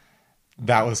Zone,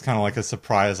 that was kind of like a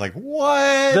surprise. Like,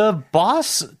 what? The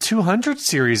Boss 200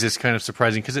 series is kind of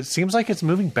surprising because it seems like it's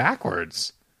moving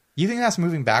backwards. You think that's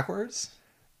moving backwards?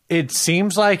 It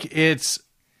seems like it's.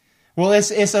 Well,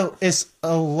 it's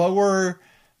a lower,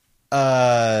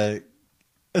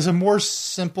 it's a more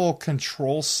simple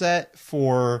control set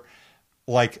for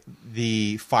like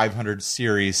the 500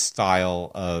 series style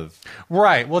of.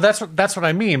 Right. Well, that's what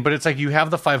I mean. But it's like you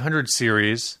have the 500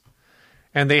 series,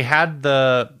 and they had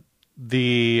the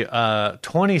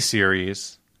 20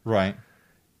 series, right?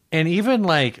 And even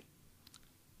like.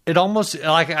 It almost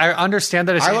like I understand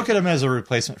that I look at them as a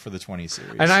replacement for the 20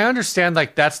 series, and I understand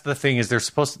like that's the thing is they're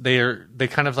supposed to, they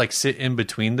kind of like sit in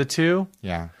between the two,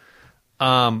 yeah.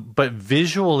 But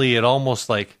visually, it almost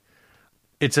like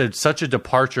it's such a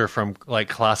departure from like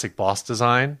classic Boss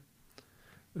design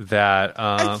that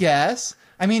I guess.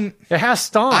 I mean, it has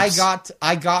stomps.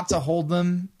 I got to hold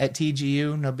them at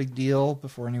TGU, no big deal.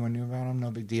 Before anyone knew about them,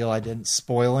 no big deal. I didn't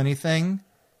spoil anything.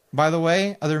 By the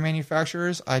way, other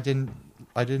manufacturers, I didn't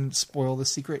spoil the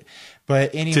secret.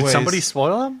 But anyways, did somebody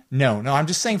spoil them? No. I'm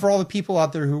just saying for all the people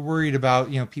out there who are worried about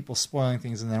people spoiling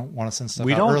things and they don't want to send stuff.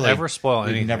 We out don't early, ever spoil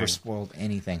anything. We've never spoiled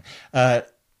anything.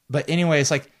 But anyways,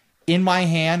 like in my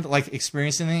hand, like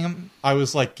experiencing them, I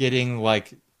was like getting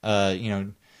like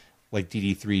like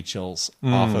DD3 chills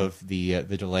off of the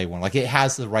delay one. Like it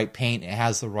has the right paint, it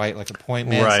has the right like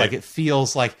appointments. Right. Like it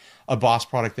feels like a Boss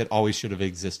product that always should have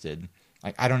existed.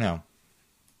 Like I don't know.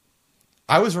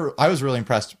 I was really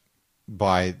impressed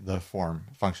by the form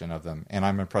function of them, and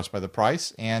I'm impressed by the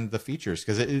price and the features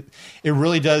because it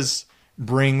really does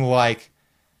bring like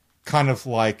kind of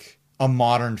like a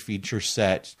modern feature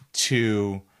set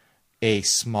to a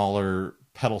smaller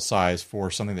pedal size for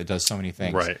something that does so many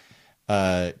things. Right.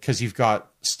 Because you've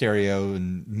got stereo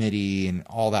and MIDI and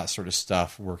all that sort of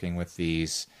stuff working with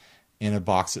these in a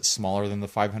box that's smaller than the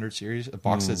 500 series. A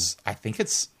box that's, I think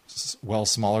it's well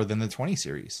smaller than the 20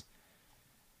 series.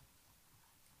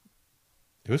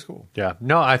 It was cool. Yeah.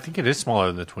 No, I think it is smaller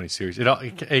than the 20 series.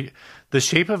 The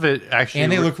shape of it actually...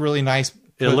 And they look really nice.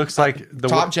 It looks like... the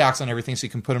top jacks on everything so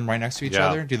you can put them right next to each Yeah.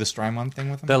 other. Do the Strymon thing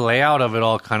with them. The layout of it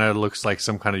all kind of looks like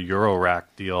some kind of Euro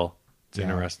rack deal. It's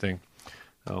interesting.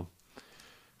 So,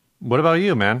 what about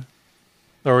you, man?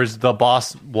 Or is the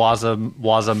Boss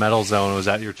Waza Metal Zone, was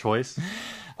that your choice?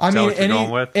 I mean, going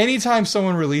with? anytime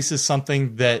someone releases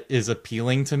something that is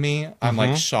appealing to me, I'm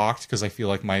like shocked because I feel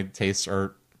like my tastes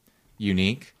are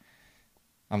unique.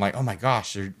 I'm like, oh my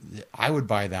gosh, I would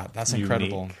buy that. That's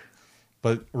incredible. Unique.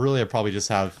 But really, I probably just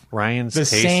have Ryan's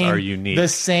tastes are unique. The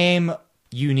same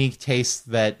unique tastes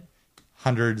that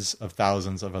hundreds of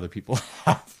thousands of other people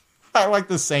have. I like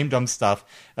the same dumb stuff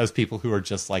as people who are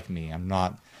just like me. I'm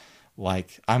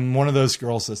one of those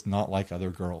girls that's not like other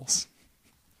girls.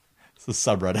 It's the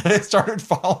subreddit I started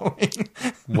following.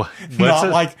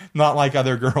 Not like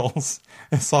other girls.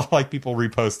 It's all like people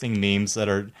reposting memes that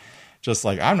are just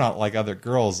like, I'm not like other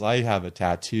girls. I have a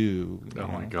tattoo. Oh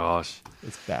my gosh.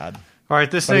 It's bad. All right,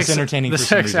 this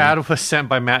next ad was sent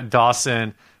by Matt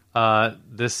Dawson.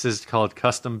 This is called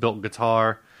Custom Built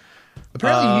Guitar.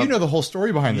 Apparently you know the whole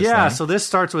story behind this thing. So this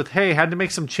starts with, hey, had to make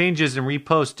some changes and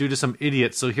repost due to some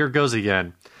idiots, so here goes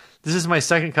again. This is my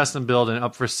second custom build and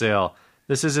up for sale.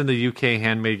 This is in the UK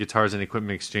Handmade Guitars and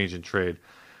Equipment Exchange and Trade.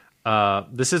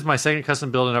 This is my second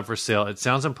custom build and up for sale. It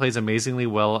sounds and plays amazingly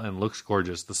well and looks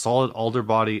gorgeous. The solid alder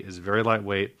body is very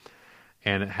lightweight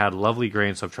and it had lovely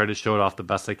grain, so I've tried to show it off the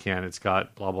best I can. It's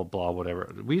got blah, blah, blah,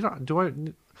 whatever.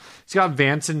 It's got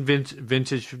Vanson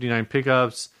Vintage 59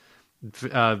 pickups,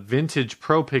 Vintage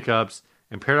Pro pickups,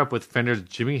 and paired up with Fender's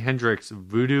Jimi Hendrix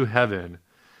Voodoo Heaven.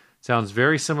 Sounds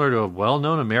very similar to a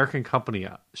well-known American company,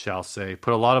 shall say.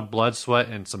 Put a lot of blood, sweat,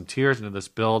 and some tears into this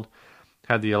build.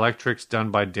 Had the electrics done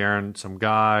by Darren, some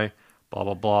guy, blah,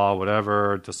 blah, blah,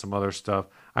 whatever, to some other stuff.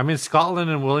 I'm in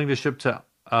Scotland and willing to ship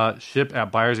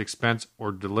at buyer's expense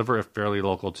or deliver if fairly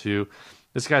local too.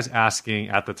 This guy's asking,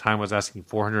 at the time, was asking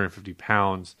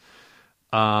 £450.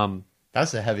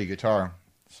 That's a heavy guitar.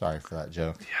 Sorry for that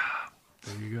joke. Yeah,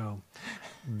 there you go.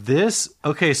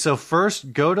 Okay, so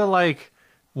first go to like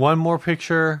one more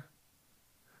picture.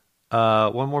 Look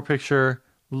at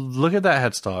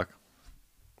that headstock.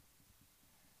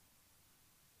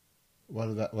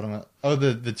 What am I? Oh,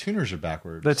 the tuners are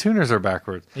backwards. The tuners are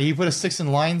backwards. And you put a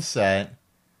 6-in-line set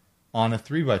on a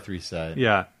 3x3 set.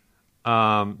 Yeah.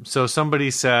 So somebody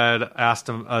asked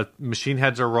him, machine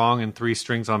heads are wrong and 3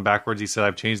 strings on backwards. He said,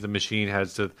 I've changed the machine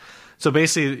heads to. So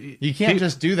basically, you can't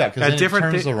just do that because at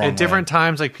different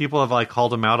times, like people have like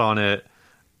called him out on it.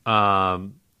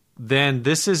 Then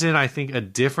this is in, I think, a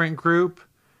different group.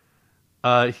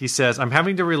 He says, I'm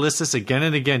having to relist this again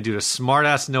and again due to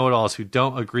smart-ass know-it-alls who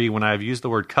don't agree when I have used the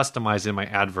word customize in my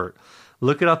advert.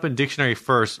 Look it up in dictionary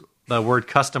first, the word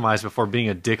customize, before being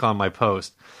a dick on my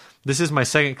post. This is my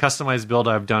second customized build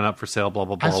I've done up for sale, blah,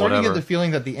 blah, blah, I'm starting whatever. to get the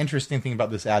feeling that the interesting thing about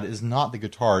this ad is not the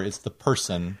guitar, it's the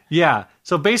person. Yeah.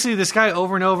 So basically, this guy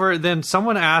over and over, then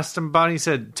someone asked him about it. He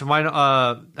said,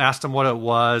 asked him what it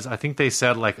was. I think they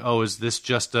said, like, oh, is this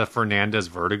just a Fernandez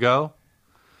Vertigo?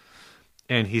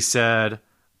 And he said,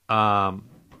 not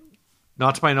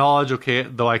to my knowledge, okay,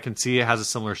 though I can see it has a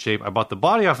similar shape. I bought the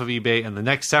body off of eBay and the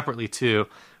neck separately, too.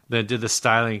 Then did the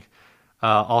styling.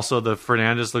 Also, the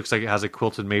Fernandez looks like it has a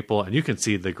quilted maple, and you can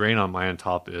see the grain on my end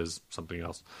top is something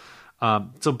else.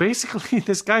 So basically,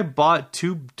 this guy bought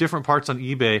 2 different parts on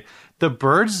eBay. The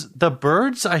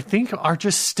birds, I think, are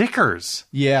just stickers.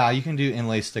 Yeah, you can do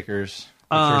inlay stickers,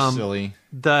 which are silly.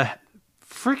 The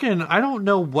freaking, I don't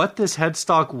know what this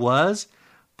headstock was,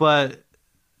 but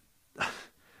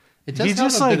it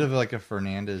does have a bit of like a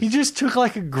Fernandez. He just took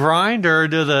like a grinder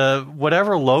to the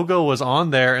whatever logo was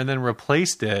on there and then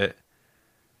replaced it.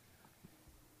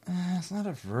 It's not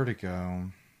a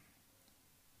Vertigo.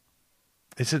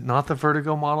 Is it not the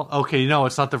Vertigo model? Okay, no,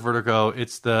 it's not the Vertigo.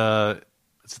 Is it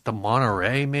the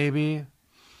Monterey, maybe?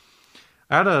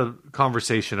 I had a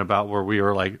conversation about where we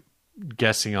were like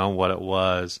guessing on what it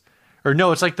was. Or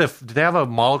no, it's like do they have a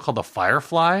model called the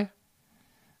Firefly?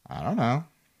 I don't know.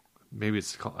 Maybe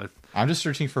it's called... I'm just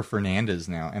searching for Fernandez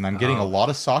now, and I'm getting a lot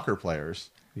of soccer players.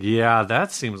 Yeah,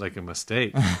 that seems like a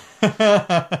mistake.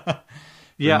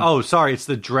 Yeah, oh, sorry, it's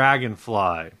the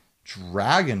Dragonfly.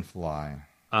 Dragonfly.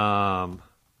 I'll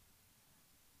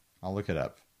look it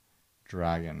up.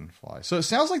 Dragonfly. So it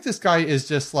sounds like this guy is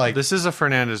just like... This is a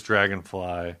Fernandez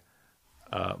Dragonfly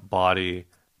body.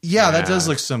 Yeah, that does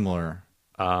look similar.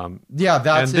 Yeah,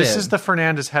 that's it. And this is the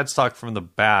Fernandez headstock from the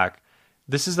back.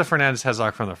 This is the Fernandez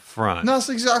headstock from the front. No, that's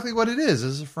exactly what it is.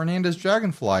 This is a Fernandez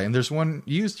Dragonfly, and there's one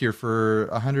used here for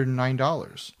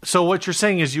 $109. So what you're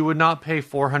saying is you would not pay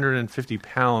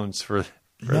 £450 for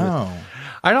no. This.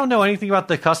 I don't know anything about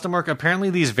the custom work. Apparently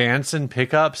these Vanson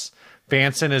pickups,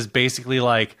 Vanson is basically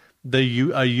like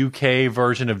a UK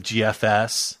version of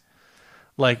GFS.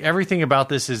 Like everything about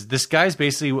this is this guy's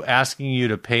basically asking you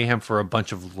to pay him for a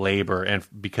bunch of labor and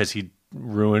because he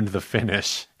ruined the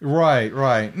finish.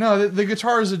 Right. No, the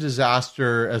guitar is a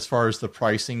disaster as far as the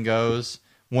pricing goes.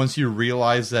 Once you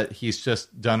realize that he's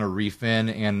just done a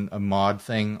refin and a mod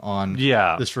thing on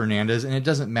this Fernandez, and it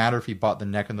doesn't matter if he bought the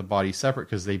neck and the body separate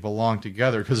because they belong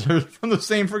together because they're from the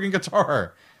same freaking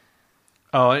guitar.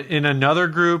 Oh, in another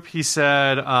group, he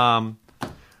said, I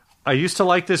used to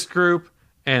like this group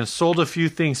and sold a few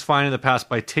things fine in the past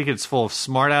by tickets full of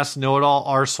smart-ass know-it-all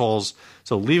arseholes.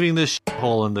 So leaving this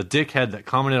shithole and the dickhead that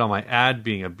commented on my ad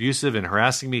being abusive and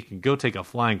harassing me can go take a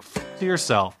flying to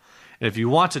yourself. And if you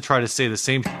want to try to say the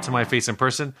same to my face in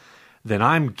person, then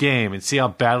I'm game and see how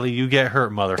badly you get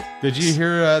hurt, mother. Did you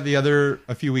hear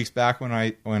a few weeks back when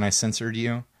I censored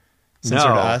you?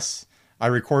 Censored us? I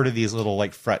recorded these little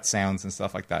like fret sounds and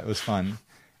stuff like that. It was fun.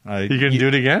 You gonna do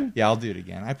it again? Yeah, I'll do it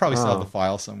again. I probably still have the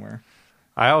file somewhere.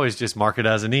 I always just mark it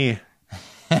as an E.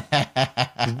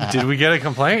 Did we get a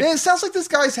complaint? It sounds like this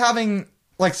guy's having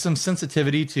like some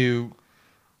sensitivity to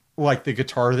like the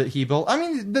guitar that he built. I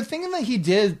mean, the thing that he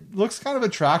did looks kind of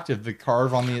attractive. The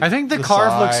carve on the I think the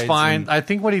carve looks fine. I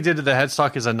think what he did to the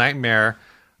headstock is a nightmare.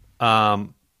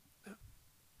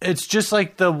 It's just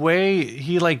like the way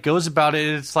he like goes about it.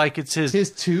 It's like it's his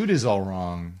toot is all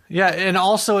wrong. Yeah, and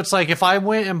also it's like if I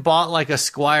went and bought like a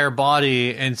Squire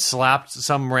body and slapped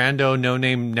some rando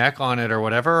no-name neck on it or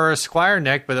whatever, or a Squire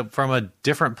neck but from a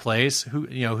different place, who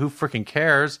freaking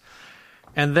cares?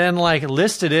 And then like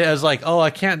listed it as like, oh,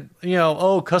 I can't,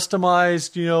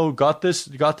 customized, got this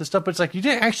stuff, but it's like you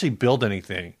didn't actually build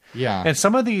anything. Yeah. And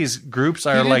some of these groups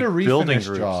are like building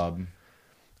groups. Job.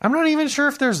 I'm not even sure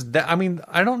if there's that. I mean,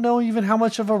 I don't know even how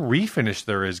much of a refinish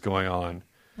there is going on.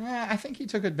 Yeah, I think he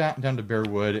took it back down to bare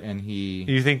wood, and he.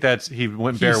 You think he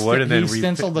went bare wood and then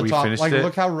stenciled the top? Like, it?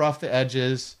 Look how rough the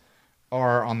edges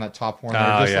are on that top horn.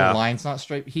 Just the line's not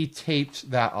straight. He taped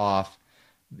that off.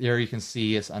 There you can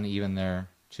see it's uneven there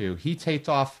too. He taped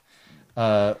off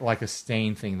like a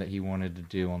stain thing that he wanted to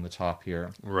do on the top here.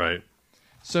 Right.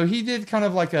 So he did kind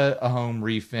of like a home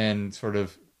refin sort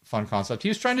of fun concept. He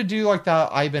was trying to do like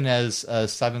that Ibanez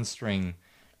 7-string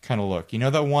kind of look. You know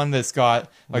that one that's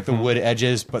got like the wood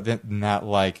edges, but then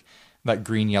that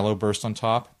green yellow burst on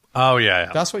top? Oh, yeah.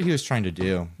 That's what he was trying to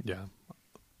do. Yeah.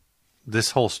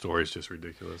 This whole story is just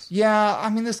ridiculous. Yeah, I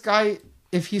mean, this guy,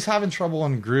 if he's having trouble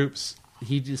in groups,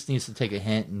 he just needs to take a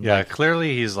hint. And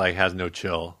clearly he's like has no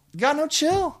chill. Got no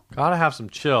chill. Gotta have some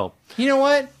chill. You know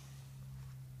what?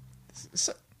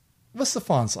 So, what's the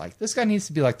Fonz like? This guy needs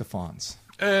to be like the Fonz.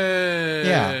 Hey.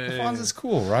 Yeah, the Fonz is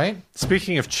cool, right?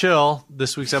 Speaking of chill,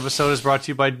 this week's episode is brought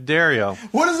to you by Dario.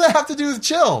 What does that have to do with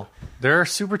chill? They're a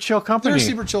super chill company. They're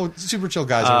super chill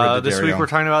guys over at this Dario. Week we're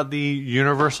talking about the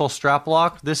universal strap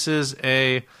lock. This is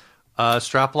a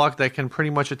strap lock that can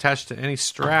pretty much attach to any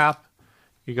strap.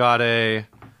 You got buttons,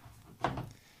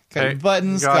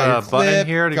 you got a clip, button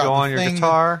here to go on your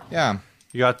guitar. Yeah.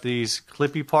 You got these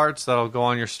clippy parts that'll go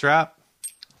on your strap.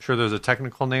 I'm sure there's a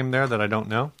technical name there that I don't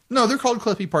know. No, they're called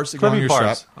clippy parts that go on your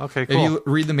strap. Okay, cool. If you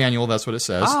read the manual, that's what it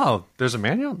says. Oh, there's a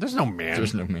manual? There's no manual.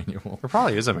 There's no manual. There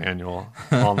probably is a manual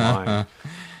online.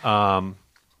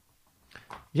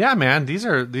 Yeah, man, these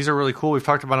are really cool. We've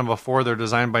talked about them before. They're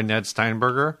designed by Ned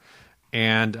Steinberger,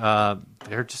 and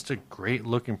they're just a great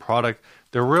looking product.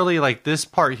 They're really like this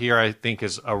part here. I think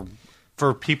is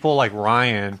for people like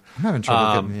Ryan. I'm having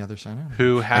trouble getting the other side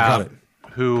out.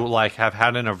 Who like have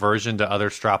had an aversion to other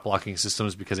strap locking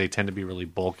systems because they tend to be really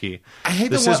bulky. I hate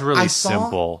this is really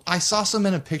simple. I saw some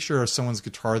in a picture of someone's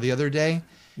guitar the other day.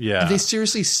 Yeah, and they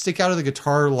seriously stick out of the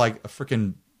guitar like a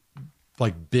freaking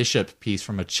like bishop piece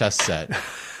from a chess set.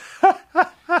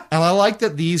 And I like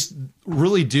that these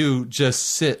really do just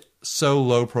sit so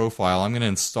low profile. I'm going to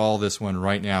install this one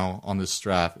right now on this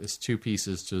strap. It's 2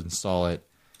 pieces to install it.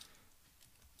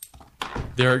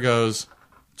 There it goes.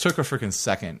 Took a freaking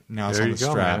second. Now it's on the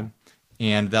strap. Man.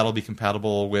 And that'll be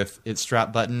compatible with its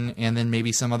strap button and then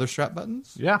maybe some other strap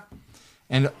buttons. Yeah.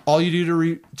 And all you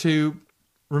do to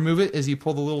remove it is you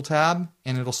pull the little tab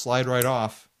and it'll slide right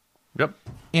off. Yep.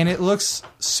 And it looks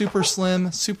super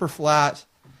slim, super flat.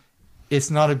 It's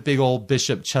not a big old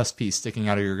bishop chest piece sticking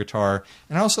out of your guitar.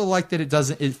 And I also like that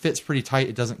it fits pretty tight.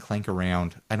 It doesn't clank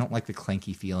around. I don't like the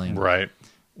clanky feeling. Right.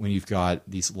 When you've got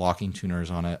these locking tuners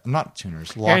on it. Not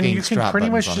tuners, locking and you strap can pretty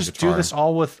buttons much on a just guitar. do this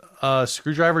all with a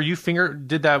screwdriver. You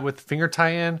did that with finger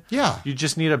tie-in. Yeah. You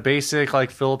just need a basic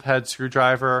like Phillip head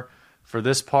screwdriver for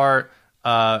this part.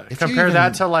 Compare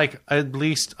that to like at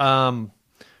least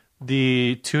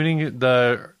the tuning,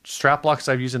 the strap locks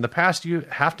I've used in the past. You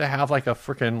have to have like a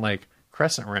freaking like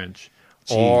crescent wrench.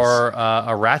 Jeez. Or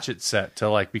a ratchet set to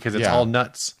like, because it's all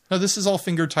nuts. No, this is all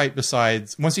finger tight.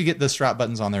 Besides, once you get the strap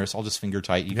buttons on there, it's all just finger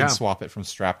tight. You can swap it from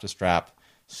strap to strap.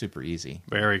 Super easy.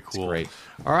 Very cool. It's great.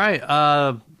 All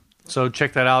right. So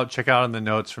check that out. Check out in the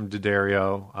notes from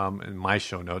D'Addario, in my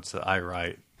show notes that I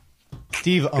write.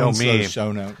 Steve owns those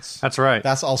show notes. That's right.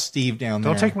 That's all Steve down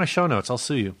there. Don't take my show notes. I'll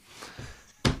sue you.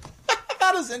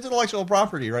 That is intellectual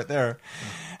property right there.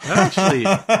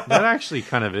 That actually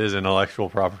kind of is intellectual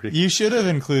property. You should have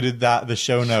included the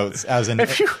show notes as an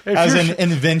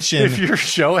invention. If your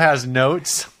show has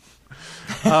notes,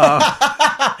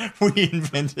 we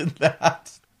invented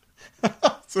that.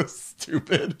 So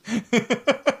stupid.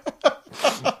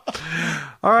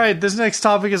 All right, this next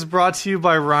topic is brought to you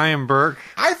by Ryan Burke.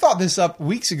 I thought this up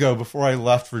weeks ago before I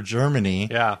left for Germany.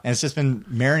 Yeah. And it's just been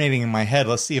marinating in my head.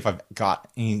 Let's see if I've got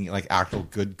any like actual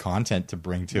good content to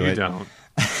bring to it. You don't.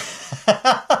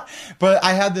 But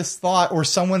I had this thought, or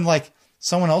someone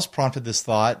else prompted this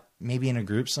thought, maybe in a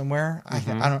group somewhere.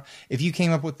 Mm-hmm. I don't. If you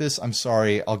came up with this, I'm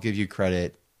sorry. I'll give you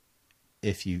credit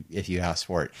if you ask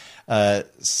for it.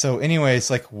 So,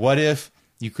 anyways, like, what if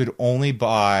you could only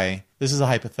buy? This is a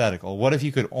hypothetical. What if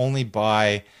you could only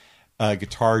buy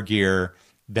guitar gear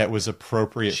that was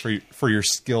appropriate for your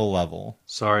skill level?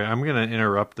 Sorry, I'm going to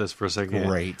interrupt this for a second.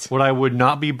 Great. What I would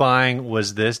not be buying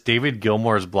was this. David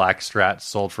Gilmour's Black Strat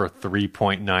sold for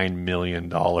 $3.9 million.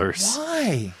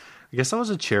 Why? I guess that was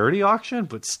a charity auction,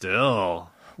 but still.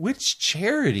 Which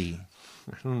charity?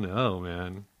 I don't know,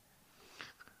 man.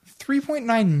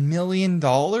 $3.9 million?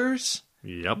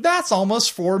 Yep. That's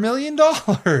almost $4 million.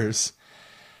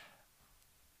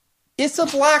 It's a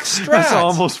black Strat. That's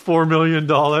almost $4 million.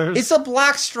 It's a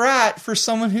black Strat for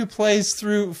someone who plays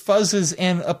through fuzzes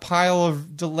and a pile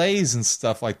of delays and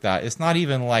stuff like that. It's not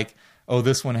even like, oh,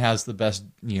 this one has the best,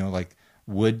 like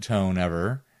wood tone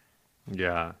ever.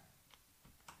 Yeah.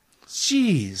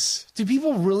 Jeez. Do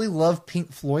people really love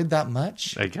Pink Floyd that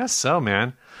much? I guess so,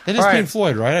 man. It is Pink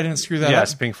Floyd, right? I didn't screw that up.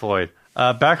 Yes, Pink Floyd.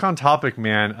 Back on topic,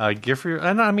 man.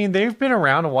 And I mean, they've been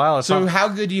around a while. So how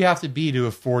good do you have to be to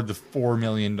afford the $4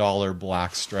 million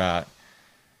black Strat?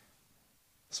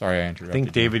 Sorry, I interrupted. I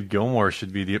think David Gilmour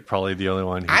should be probably the only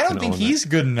one. I don't think he's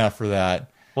good enough for that.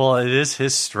 Well, it is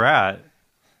his Strat.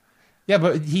 Yeah,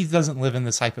 but he doesn't live in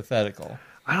this hypothetical.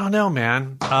 I don't know,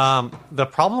 man. The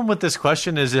problem with this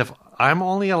question is if I'm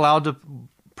only allowed to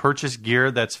purchase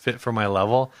gear that's fit for my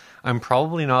level, I'm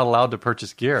probably not allowed to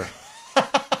purchase gear.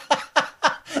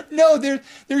 No,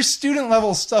 there's student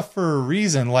level stuff for a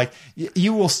reason. Like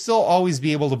you will still always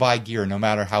be able to buy gear no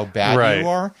matter how bad you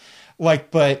are.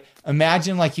 Like, but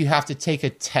imagine like you have to take a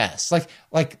test.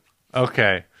 Like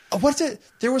okay. What's it?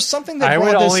 There was something that I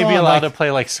would only be allowed to play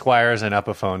like Squires and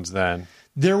Epiphones then.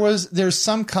 There's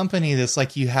some company that's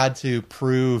like you had to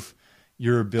prove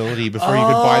your ability before you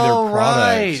could buy their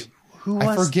product. Right.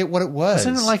 I forget what it was.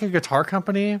 Wasn't it like a guitar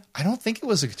company? I don't think it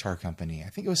was a guitar company. I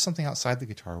think it was something outside the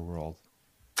guitar world.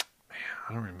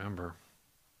 I don't remember.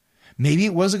 Maybe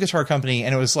it was a guitar company,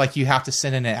 and it was like you have to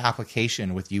send in an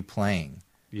application with you playing.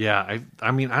 Yeah,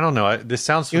 I mean, I don't know. This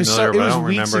sounds familiar, but I don't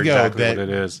remember exactly what it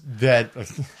is. That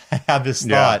I had this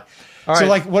thought. All so, right.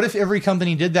 like, what if every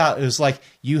company did that? It was like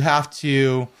you have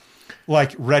to,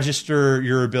 like, register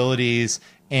your abilities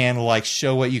and like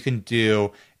show what you can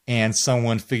do, and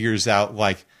someone figures out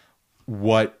like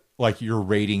what like your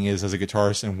rating is as a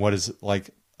guitarist and what is like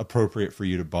appropriate for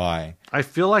you to buy. I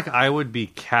feel like I would be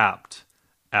capped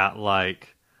at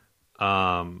like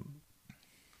a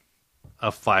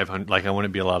 500. Like I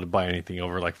wouldn't be allowed to buy anything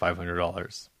over like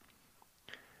 $500.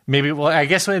 Maybe. Well, I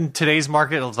guess in today's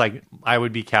market, it's like I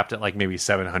would be capped at like maybe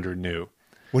 700 new.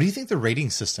 What do you think the rating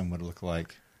system would look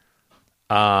like?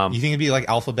 You think it'd be like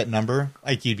alphabet number?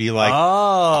 Like you'd be like,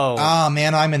 oh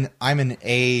man, I'm an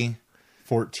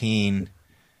A14.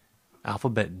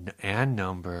 Alphabet and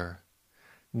number.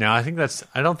 No, I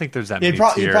don't think there's that many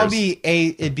tiers. It'd probably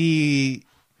be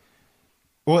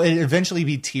it'd eventually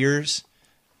be tiers.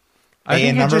 A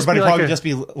and number, but it'd probably just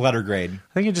be letter grade.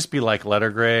 I think it'd just be like letter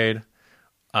grade.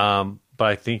 But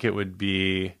I think it would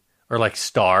be, or like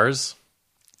stars.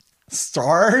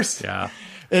 Stars? Yeah.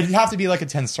 It'd have to be like a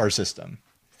 10-star system.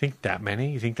 Think that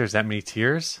many? You think there's that many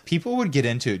tiers? People would get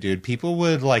into it, dude. People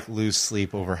would like lose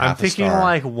sleep over half a star. I'm thinking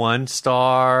like 1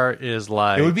 star is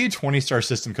like... It would be a 20-star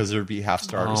system because there would be half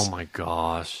stars. Oh my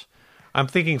gosh. I'm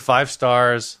thinking 5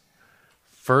 stars.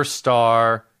 First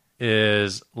star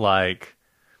is like...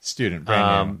 Student,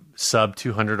 brand new. Sub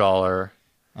 $200.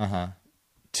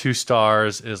 2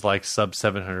 stars is like sub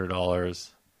 $700.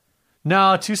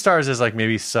 No, 2 stars is like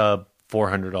maybe sub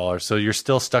 $400. So you're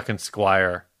still stuck in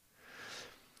Squire.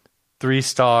 3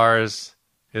 stars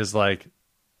is like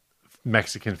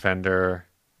Mexican Fender.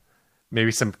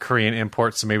 Maybe some Korean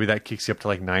imports. So maybe that kicks you up to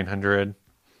like 900.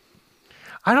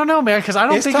 I don't know, man, because I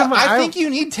don't think I think you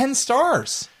need 10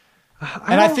 stars.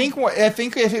 I think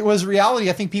if it was reality,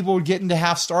 I think people would get into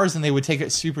half stars and they would take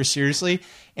it super seriously.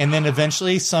 And then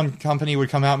eventually some company would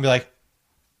come out and be like,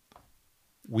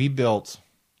 we built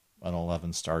an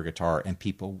 11-star guitar, and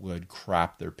people would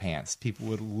crap their pants. People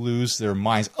would lose their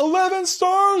minds. 11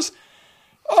 stars?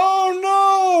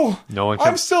 Oh no!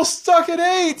 I'm still stuck at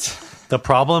 8. The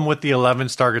problem with the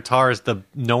 11-star guitar is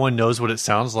no one knows what it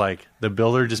sounds like. The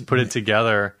builder just put it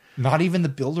together. Not even the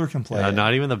builder can play it.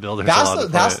 Not even the builder.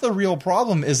 That's the real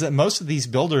problem, is that most of these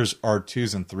builders are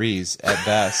 2s and 3s at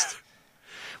best.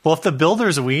 Well, if the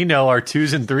builders we know are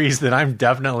 2s and 3s, then I'm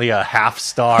definitely a half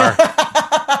star.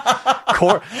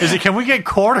 Can we get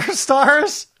quarter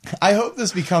stars? I hope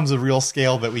this becomes a real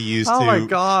scale that we use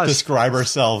to describe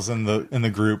ourselves in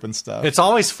the group and stuff. It's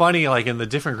always funny, like in the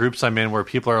different groups I'm in, where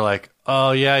people are like,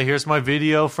 "Oh yeah, here's my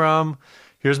video from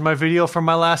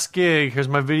my last gig. Here's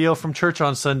my video from church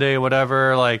on Sunday,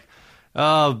 whatever." Like,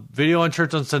 video on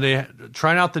church on Sunday,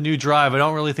 trying out the new drive. I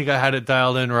don't really think I had it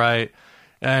dialed in right,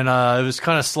 and it was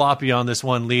kind of sloppy on this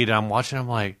one lead. And I'm watching. I'm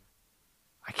like,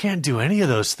 I can't do any of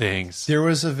those things. There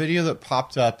was a video that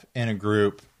popped up in a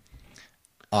group,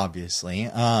 obviously,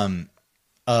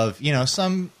 of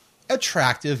some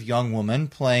attractive young woman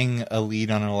playing a lead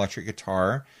on an electric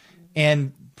guitar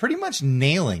and pretty much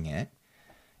nailing it.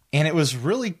 And it was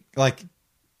really like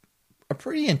a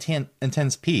pretty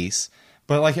intense piece.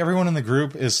 But like everyone in the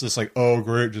group is just like, oh,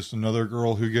 great, just another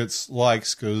girl who gets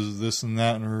likes because this and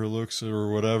that and her looks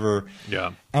or whatever. Yeah.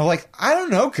 And I'm like, I don't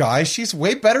know, guys. She's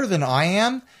way better than I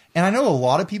am. And I know a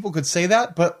lot of people could say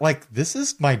that, but like this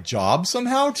is my job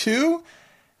somehow too.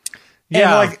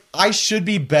 Yeah. And like I should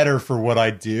be better for what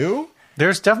I do.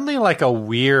 There's definitely like a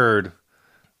weird...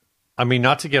 I mean,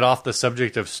 not to get off the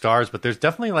subject of stars, but there's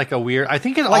definitely like a weird... I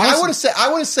think I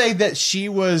would say that she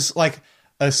was like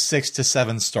a 6 to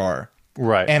 7 star.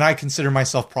 Right. And I consider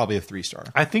myself probably a 3-star.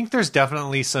 I think there's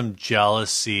definitely some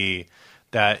jealousy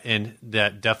that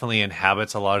definitely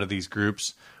inhabits a lot of these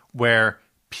groups where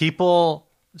people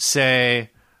say,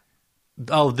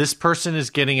 oh, this person is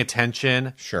getting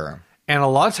attention. Sure. And a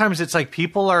lot of times it's like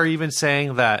people are even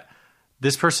saying that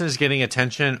this person is getting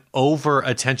attention over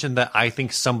attention that I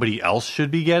think somebody else should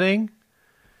be getting.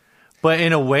 But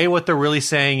in a way, what they're really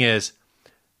saying is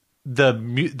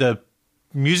the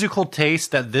musical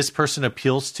taste that this person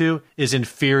appeals to is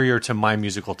inferior to my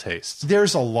musical taste.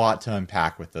 There's a lot to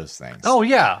unpack with those things. Oh,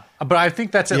 yeah. But I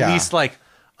think that's at least like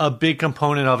a big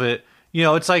component of it.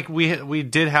 It's like we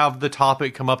did have the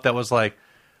topic come up that was like,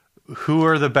 who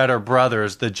are the better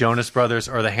brothers, the Jonas Brothers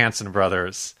or the Hanson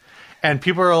Brothers? And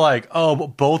people are like, oh,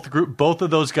 both of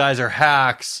those guys are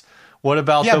hacks. What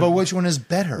about but which one is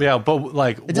better? Yeah, but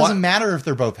like... It doesn't matter if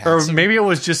they're both hacks. Or maybe it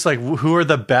was just like, who are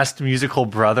the best musical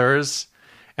brothers?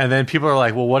 And then people are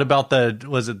like, well, what about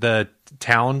the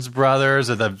Towns Brothers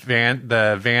or the Van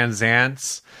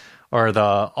Zants or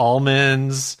the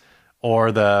Allmans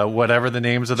or the whatever the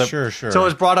names of the sure. So it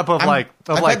was brought up I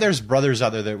bet there's brothers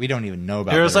out there that we don't even know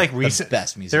about. There's like recent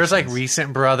best musicians. There's like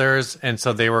recent brothers, and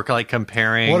so they were like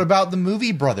comparing. What about the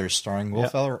movie Brothers starring Will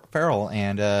Ferrell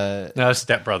and no,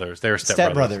 Step Brothers? They were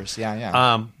Step Brothers.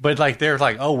 Yeah. But like they're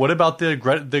like, oh, what about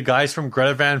the guys from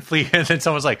Greta Van Fleet? And then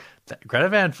someone's like, Greta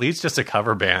Van Fleet's just a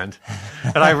cover band,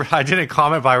 and I didn't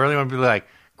comment, but I really want to be like,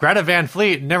 Greta Van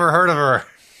Fleet, never heard of her.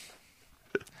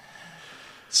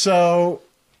 So,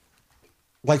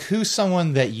 like, who's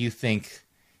someone that you think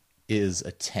is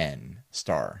a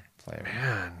 10-star player?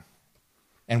 Man.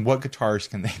 And what guitars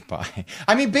can they buy?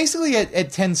 I mean, basically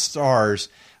at 10 stars,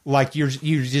 like you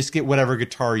just get whatever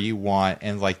guitar you want,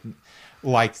 and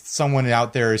like someone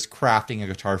out there is crafting a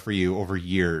guitar for you over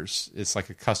years. It's like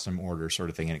a custom order sort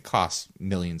of thing, and it costs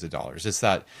millions of dollars. It's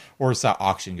that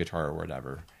auction guitar or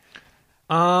whatever.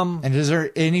 And is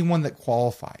there anyone that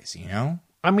qualifies, you know?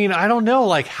 I mean, I don't know,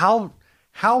 like how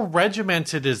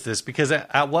regimented is this? Because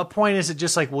at what point is it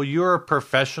just like, well, you're a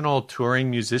professional touring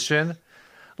musician?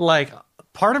 Like,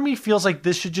 part of me feels like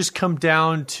this should just come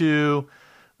down to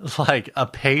like a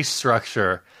pay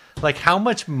structure. Like, how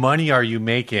much money are you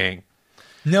making?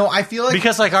 No, I feel like...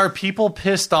 Because, like, are people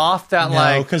pissed off that,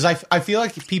 No, because I feel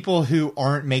like people who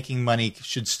aren't making money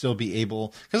should still be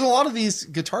able... Because a lot of these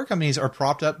guitar companies are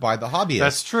propped up by the hobbyists.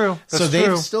 That's true.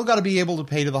 They've still got to be able to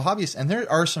pay to the hobbyists. And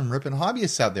there are some ripping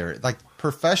hobbyists out there. Like,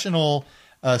 professional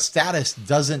status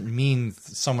doesn't mean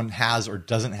someone has or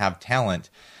doesn't have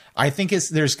talent. I think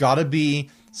there's got to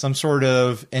be some sort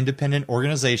of independent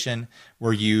organization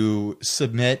where you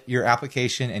submit your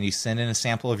application and you send in a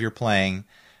sample of your playing...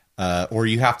 or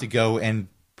you have to go and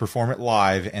perform it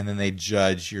live, and then they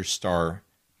judge your star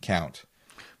count.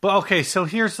 But okay, so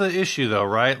here's the issue, though,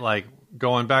 right? Like,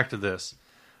 going back to this.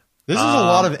 This is a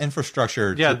lot of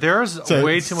infrastructure. Yeah, there's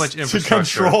way too much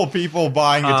infrastructure. To control people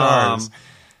buying guitars.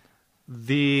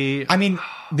 The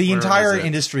entire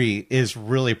industry is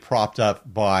really propped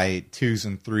up by 2s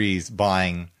and 3s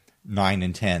buying 9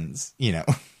 and 10s. You know,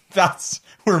 that's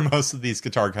where most of these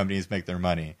guitar companies make their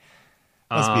money.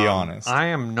 Let's be honest. I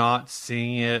am not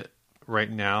seeing it right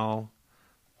now.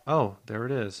 Oh, there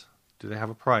it is. Do they have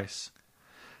a price?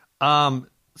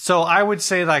 So I would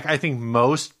say, like, I think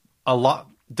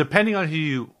depending on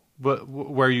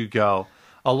where you go,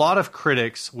 a lot of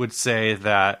critics would say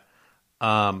that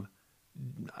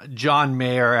John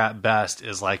Mayer at best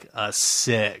is like a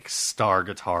 6-star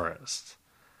guitarist.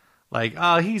 Like,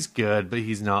 he's good, but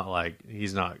he's not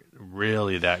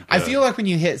really that good. I feel like when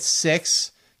you hit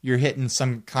 6, you're hitting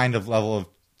some kind of level of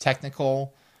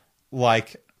technical,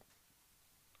 like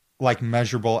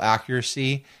measurable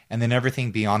accuracy, and then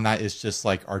everything beyond that is just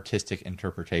like artistic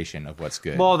interpretation of what's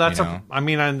good. Well, that's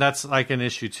and that's like an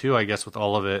issue too, I guess, with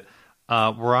all of it.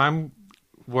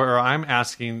 Where I'm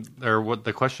asking, or what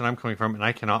the question I'm coming from, and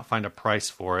I cannot find a price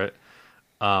for it,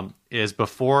 is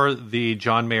before the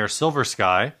John Mayer Silver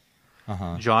Sky,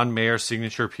 John Mayer's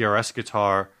signature PRS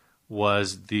guitar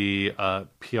was the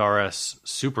PRS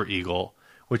Super Eagle,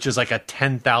 which is like a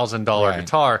 $10,000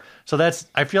 guitar. So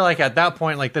I feel like at that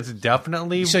point, like, that's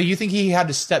definitely... So you think he had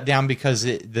to step down because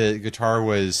the guitar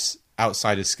was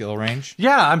outside his skill range?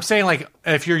 Yeah, I'm saying, like,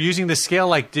 if you're using the scale,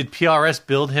 like, did PRS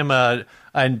build him a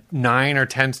 9 or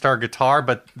 10-star guitar,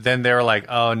 but then they were like,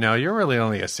 oh, no, you're really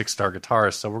only a 6-star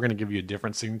guitarist, so we're going to give you a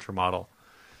different signature model.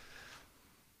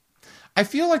 I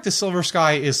feel like the Silver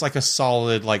Sky is like a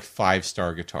solid, like,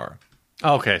 5-star guitar.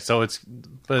 Okay, so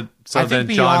then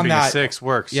John being a 6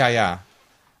 works. Yeah.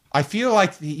 I feel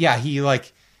like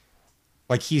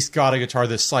he's got a guitar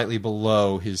that's slightly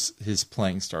below his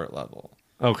playing start level.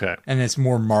 Okay. And it's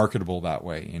more marketable that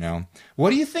way, you know? What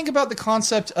do you think about the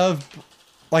concept of,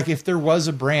 like, if there was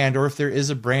a brand, or if there is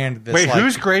a brand that's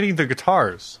who's grading the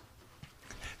guitars?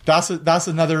 That's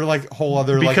another, like, whole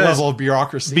other level of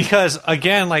bureaucracy. Because,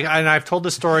 again, like, and I've told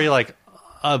this story, like,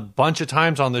 a bunch of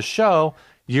times on the show.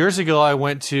 Years ago, I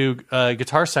went to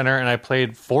Guitar Center and I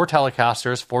played 4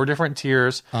 Telecasters, 4 different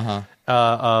tiers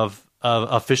of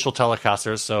official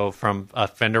Telecasters. So from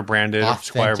Fender branded,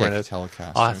 Squier branded,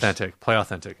 Telecasters. Play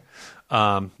authentic.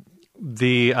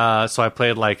 So I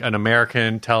played like an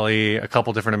American Tele, a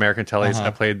couple different American Teles. I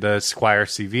played the Squier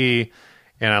CV,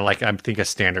 and I think a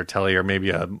standard Tele, or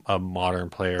maybe a modern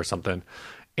player or something.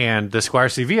 And the Squier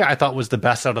CV I thought was the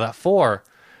best out of that 4.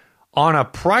 On a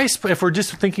price, if we're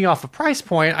just thinking off a price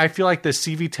point, I feel like the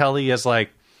CV Tele is like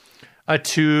a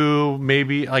 2,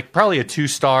 maybe like probably a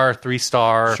 2-star,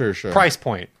 3-star price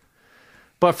point.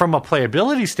 But from a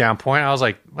playability standpoint, I was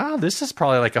like, wow, this is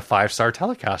probably like a 5-star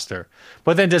Telecaster.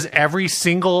 But then does every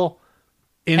single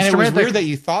And it was weird that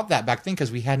you thought that back then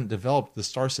because we hadn't developed the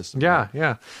star system. Yeah,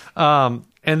 yeah.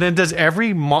 And then does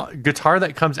every guitar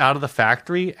that comes out of the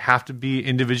factory have to be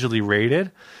individually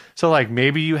rated? So like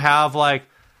maybe you have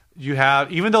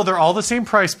even though they're all the same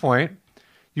price point,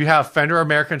 you have Fender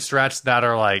American Strats that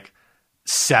are like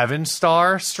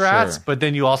 7-star Strats, Sure. but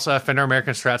then you also have Fender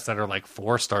American Strats that are like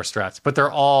 4-star Strats, but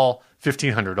they're all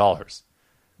 $1,500.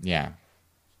 Yeah.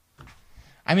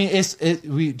 I mean,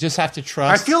 we just have to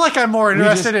trust. I feel like I'm more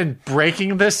interested in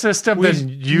breaking this system than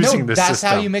using this system. That's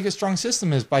how you make a strong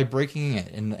system, is by breaking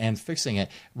it and fixing it.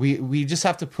 We just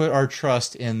have to put our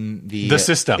trust in the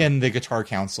system, in the Guitar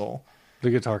Council.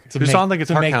 The Guitar Who's on the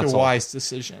Guitar Council? To make the wise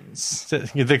decisions.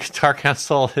 The Guitar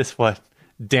Council is what?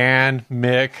 Dan,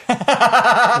 Mick,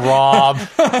 Rob.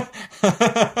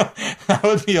 That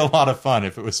would be a lot of fun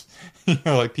if it was,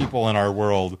 like people in our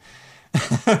world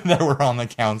that were on the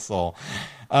council.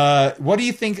 What do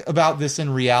you think about this in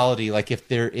reality? Like, if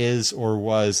there is or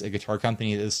was a guitar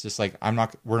company that's just like,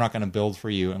 we're not going to build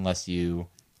for you unless you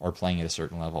are playing at a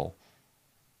certain level.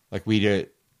 Like we do,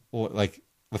 like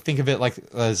think of it like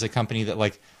as a company that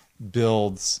like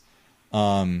builds,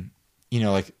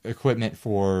 like equipment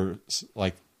for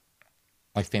like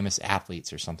famous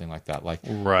athletes or something like that. Like,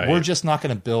 right. We're just not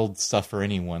going to build stuff for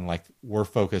anyone. Like, we're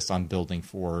focused on building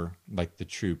for like the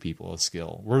true people of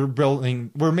skill. We're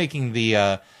making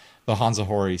the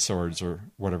Hanzahori swords or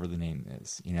whatever the name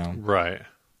is, Right.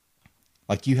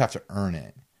 Like, you have to earn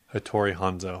it. Hattori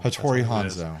Hanzo. Hattori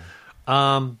Hanzo.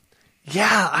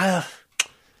 Yeah.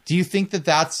 Do you think that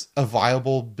that's a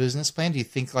viable business plan? Do you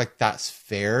think like that's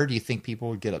fair? Do you think people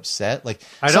would get upset? Like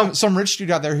some rich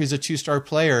dude out there who's a 2-star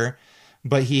player,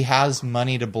 but he has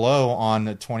money to blow on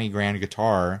a $20,000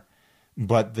 guitar,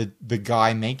 but the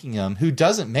guy making them, who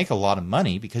doesn't make a lot of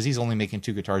money because he's only making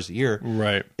 2 guitars a year,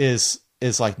 right, is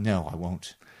like, no, I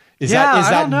won't. Is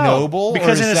that noble,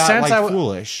 because or is in a that sense, like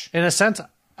foolish? In a sense,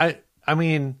 I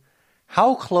mean,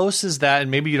 how close is that?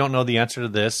 And maybe you don't know the answer to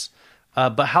this.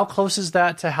 But how close is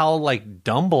that to how like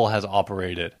Dumble has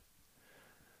operated?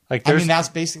 Like, that's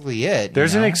basically it.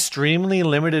 There's an extremely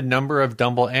limited number of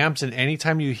Dumble amps, and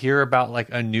anytime you hear about like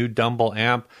a new Dumble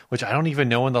amp, which I don't even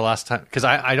know when the last time, because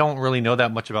I don't really know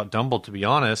that much about Dumble, to be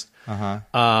honest.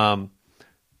 Like,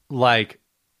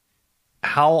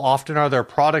 how often are their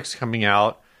products coming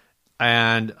out?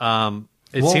 And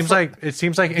it seems like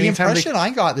the impression I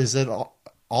got is that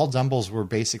all Dumbles were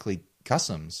basically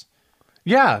customs.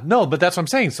 Yeah, no, but that's what I'm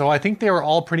saying. So I think they were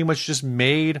all pretty much just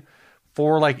made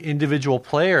for like individual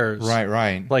players.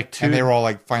 Right. Like, and they were all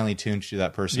like finely tuned to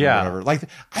that person or whatever. Like,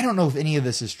 I don't know if any of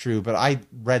this is true, but I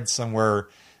read somewhere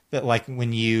that like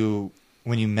when you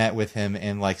met with him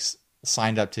and like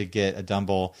signed up to get a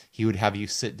Dumble, he would have you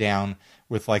sit down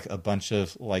with like a bunch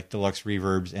of like deluxe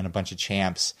reverbs and a bunch of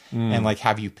champs and like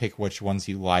have you pick which ones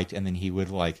you liked, and then he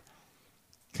would like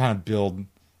kind of build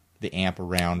the amp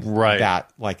around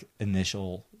that like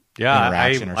initial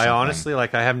interaction or something. I honestly,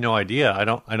 like, I have no idea. I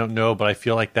don't know, but I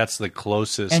feel like that's the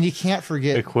closest. And you can't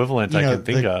forget equivalent I can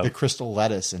think of the crystal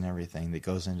lettuce and everything that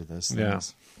goes into those things. Yeah.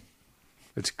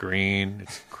 It's green.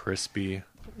 It's crispy.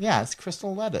 Yeah, it's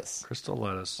crystal lettuce. Crystal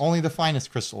lettuce. Only the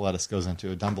finest crystal lettuce goes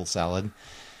into a Dumble salad.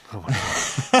 Oh my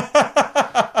God.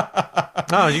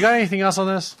 No, you got anything else on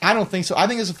this? I don't think so. I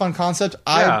think it's a fun concept.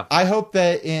 Yeah. I hope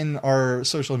that in our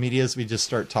social medias we just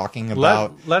start talking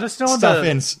about let us know stuff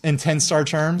in 10-star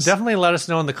terms. Definitely let us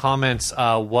know in the comments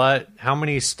how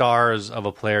many stars of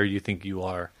a player you think you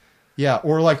are. Yeah,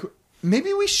 or like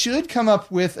maybe we should come up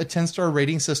with a 10-star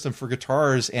rating system for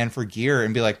guitars and for gear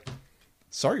and be like,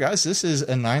 sorry guys, this is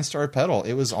a 9-star pedal.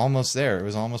 It was almost there. It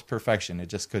was almost perfection. It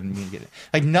just couldn't get it.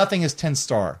 Like, nothing is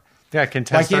 10-star. Yeah, can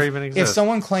 10-star even exist? If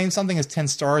someone claims something is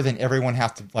 10-star, then everyone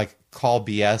has to like call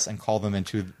BS and call them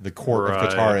into the court of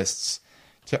guitarists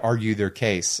to argue their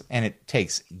case, and it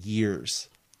takes years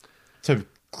to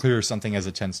clear something as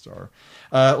a 10-star.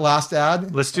 Last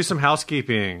ad. Let's do some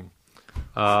housekeeping.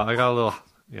 I got a little.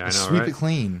 Yeah, I know. Sweep it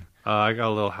clean. I got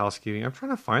a little housekeeping. I'm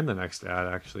trying to find the next ad.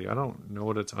 Actually, I don't know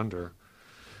what it's under.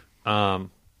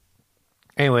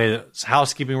 Anyway, it's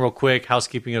housekeeping real quick.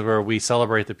 Housekeeping is where we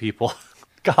celebrate the people.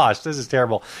 Gosh, this is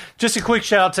terrible. Just a quick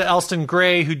shout out to Elston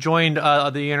Gray, who joined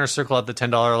the Inner Circle at the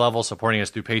 $10 level, supporting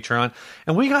us through Patreon.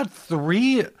 And we got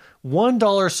 3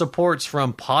 $1 supports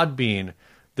from Podbean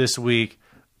this week.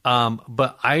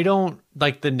 But I don't,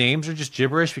 like, the names are just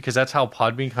gibberish because that's how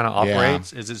Podbean kind of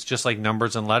operates, is it's just like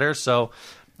numbers and letters. So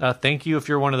thank you if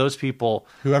you're one of those people.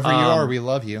 Whoever you are, we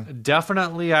love you.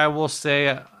 Definitely, I will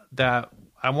say that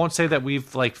I won't say that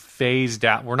we've like phased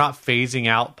out. We're not phasing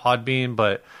out Podbean,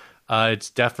 but It's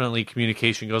definitely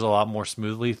communication goes a lot more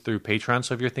smoothly through Patreon.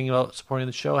 So if you're thinking about supporting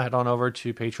the show, head on over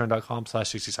to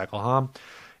patreon.com/60cyclehom.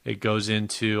 It goes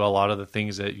into a lot of the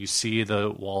things that you see,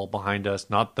 the wall behind us,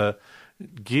 not the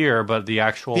gear, but the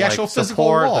actual physical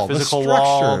support, wall, the physical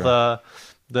wall,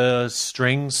 the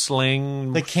string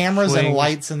sling, the cameras and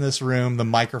lights in this room, the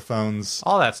microphones,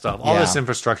 all that stuff, all this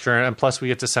infrastructure, and plus we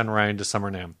get to send Ryan to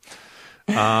Summer Nam.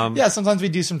 Sometimes we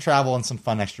do some travel and some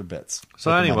fun extra bits.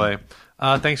 So anyway,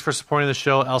 thanks for supporting the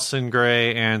show, Elson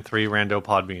Gray and 3 Rando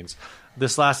Podbeans.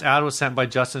 This last ad was sent by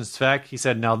Justin Svek. He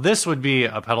said, now this would be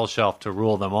a pedal shelf to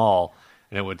rule them all,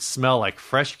 and it would smell like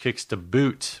fresh kicks to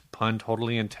boot. Pun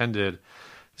totally intended.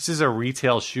 This is a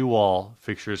retail shoe wall,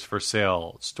 fixtures for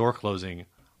sale, store closing.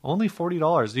 Only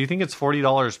 $40. Do you think it's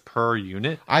 $40 per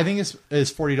unit? I think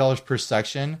it's $40 per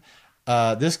section.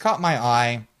 This caught my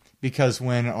eye because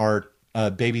when our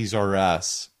Babies R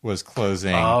Us was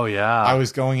closing. Oh, yeah. I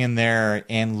was going in there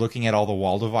and looking at all the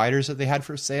wall dividers that they had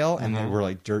for sale, and they were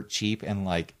like dirt cheap and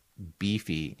like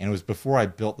beefy. And it was before I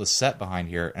built the set behind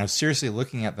here. And I was seriously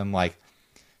looking at them like,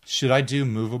 should I do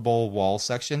movable wall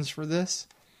sections for this?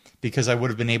 Because I would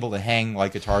have been able to hang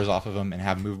like guitars off of them and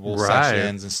have movable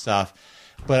sections and stuff.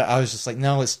 But I was just like,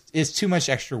 no, it's too much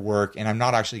extra work, and I'm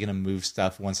not actually going to move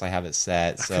stuff once I have it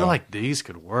set. I feel like these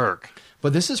could work.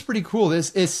 But this is pretty cool. It's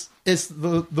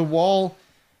the wall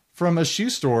from a shoe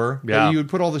store that you would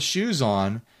put all the shoes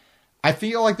on. I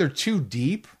feel like they're too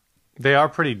deep. They are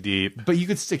pretty deep. But you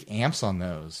could stick amps on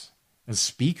those and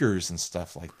speakers and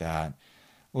stuff like that.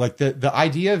 Like the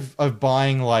idea of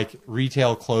buying like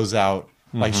retail closeout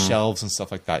like shelves and stuff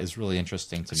like that is really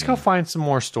interesting to me. Let's go find some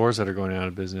more stores that are going out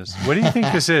of business. What do you think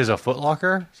this is? A Foot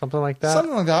Locker? Something like that?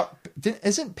 Something like that.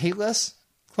 Isn't Payless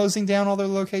closing down all their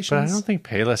locations? But I don't think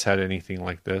Payless had anything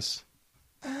like this.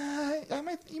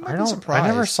 You might be surprised. I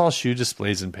never saw shoe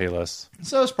displays in Payless.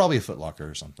 So it's probably a Foot Locker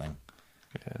or something.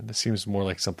 Yeah, this seems more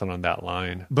like something on that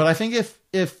line. But I think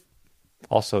if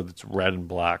also it's red and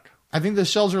black. I think the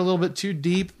shelves are a little bit too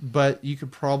deep, but you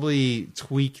could probably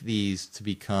tweak these to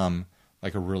become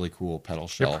like a really cool pedal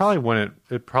shelf.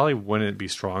 It probably wouldn't be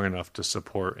strong enough to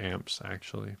support amps,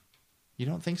 actually. You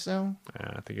don't think so?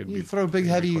 Yeah, I think it'd you throw a big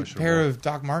heavy pair of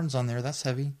Doc Martens on there. That's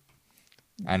heavy.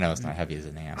 I know it's not heavy as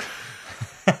an amp.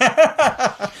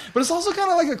 But it's also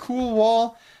kind of like a cool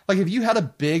wall. Like if you had a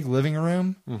big living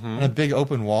room and a big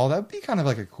open wall, that would be kind of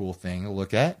like a cool thing to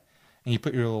look at. And you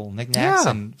put your little knickknacks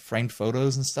and framed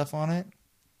photos and stuff on it.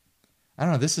 I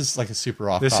don't know. This is like a super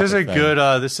off. This is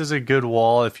a good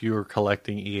wall if you were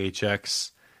collecting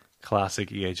EHX, classic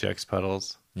EHX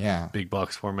pedals. Yeah, big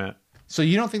box format. So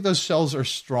you don't think those shelves are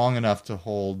strong enough to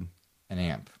hold an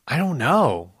amp? I don't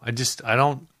know. I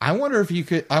don't. I wonder if you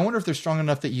could. I wonder if they're strong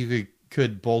enough that you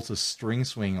could bolt a string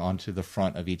swing onto the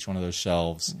front of each one of those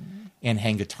shelves and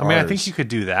hang guitars. I mean, I think you could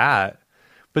do that.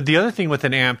 But the other thing with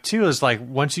an amp too is like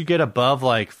once you get above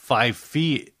like 5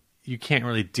 feet, you can't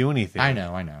really do anything. I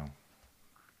know.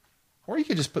 Or you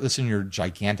could just put this in your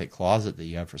gigantic closet that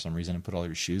you have for some reason and put all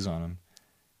your shoes on them.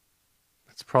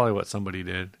 That's probably what somebody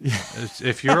did.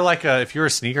 If you're a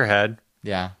sneakerhead.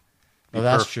 Yeah. Well,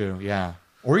 that's true. Yeah.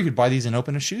 Or you could buy these and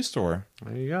open a shoe store.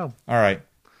 There you go. All right.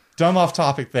 Dumb off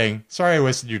topic thing. Sorry I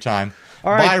wasted your time.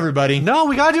 All right. Bye, everybody. No,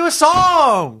 we got to do a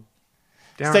song.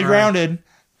 Stay grounded.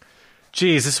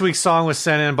 Geez, this week's song was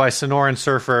sent in by Sonoran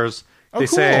Surfers. They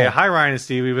say, hi, Ryan and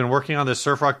Steve. We've been working on this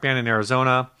surf rock band in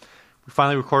Arizona. We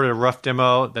finally recorded a rough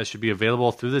demo that should be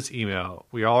available through this email.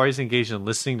 We are always engaged in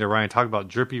listening to Ryan talk about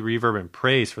drippy reverb and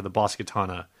praise for the Boss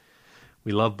Katana.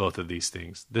 We love both of these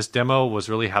things. This demo was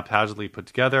really haphazardly put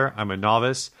together. I'm a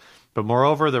novice, but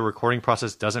moreover, the recording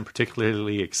process doesn't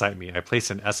particularly excite me. I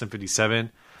placed an SM57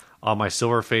 on my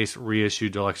Silverface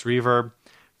reissued deluxe reverb,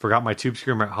 forgot my tube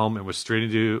screamer at home, and was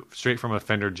straight from a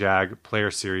Fender Jag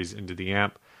Player Series into the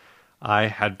amp. I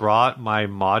had brought my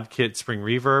mod kit spring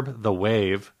reverb, the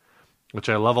Wave, which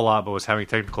I love a lot, but was having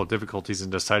technical difficulties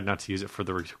and decided not to use it for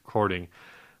the recording.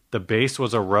 The bass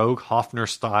was a Rogue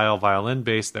Hofner-style violin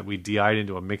bass that we DI'd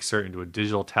into a mixer into a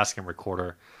digital Tascam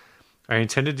recorder. I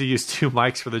intended to use 2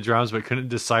 mics for the drums, but couldn't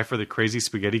decipher the crazy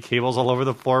spaghetti cables all over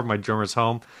the floor of my drummer's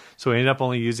home, so I ended up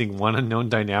only using one unknown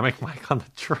dynamic mic on the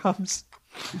drums.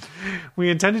 We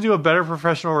intend to do a better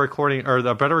recording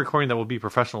that will be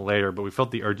professional later, but we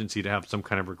felt the urgency to have some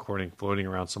kind of recording floating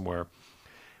around somewhere.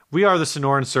 We are the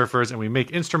Sonoran Surfers, and we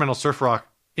make instrumental surf rock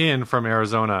from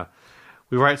Arizona.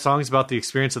 We write songs about the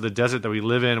experience of the desert that we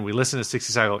live in. We listen to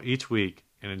 60 Cycle each week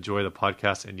and enjoy the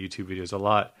podcast and YouTube videos a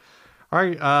lot. All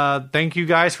right, thank you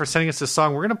guys for sending us this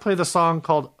song. We're going to play the song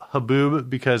called Haboob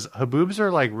because haboobs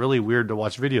are like really weird to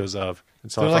watch videos of.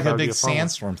 And so they're like a big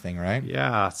sandstorm thing, right?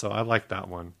 Yeah, so I like that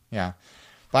one. Yeah.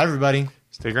 Bye, everybody.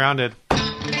 Stay grounded.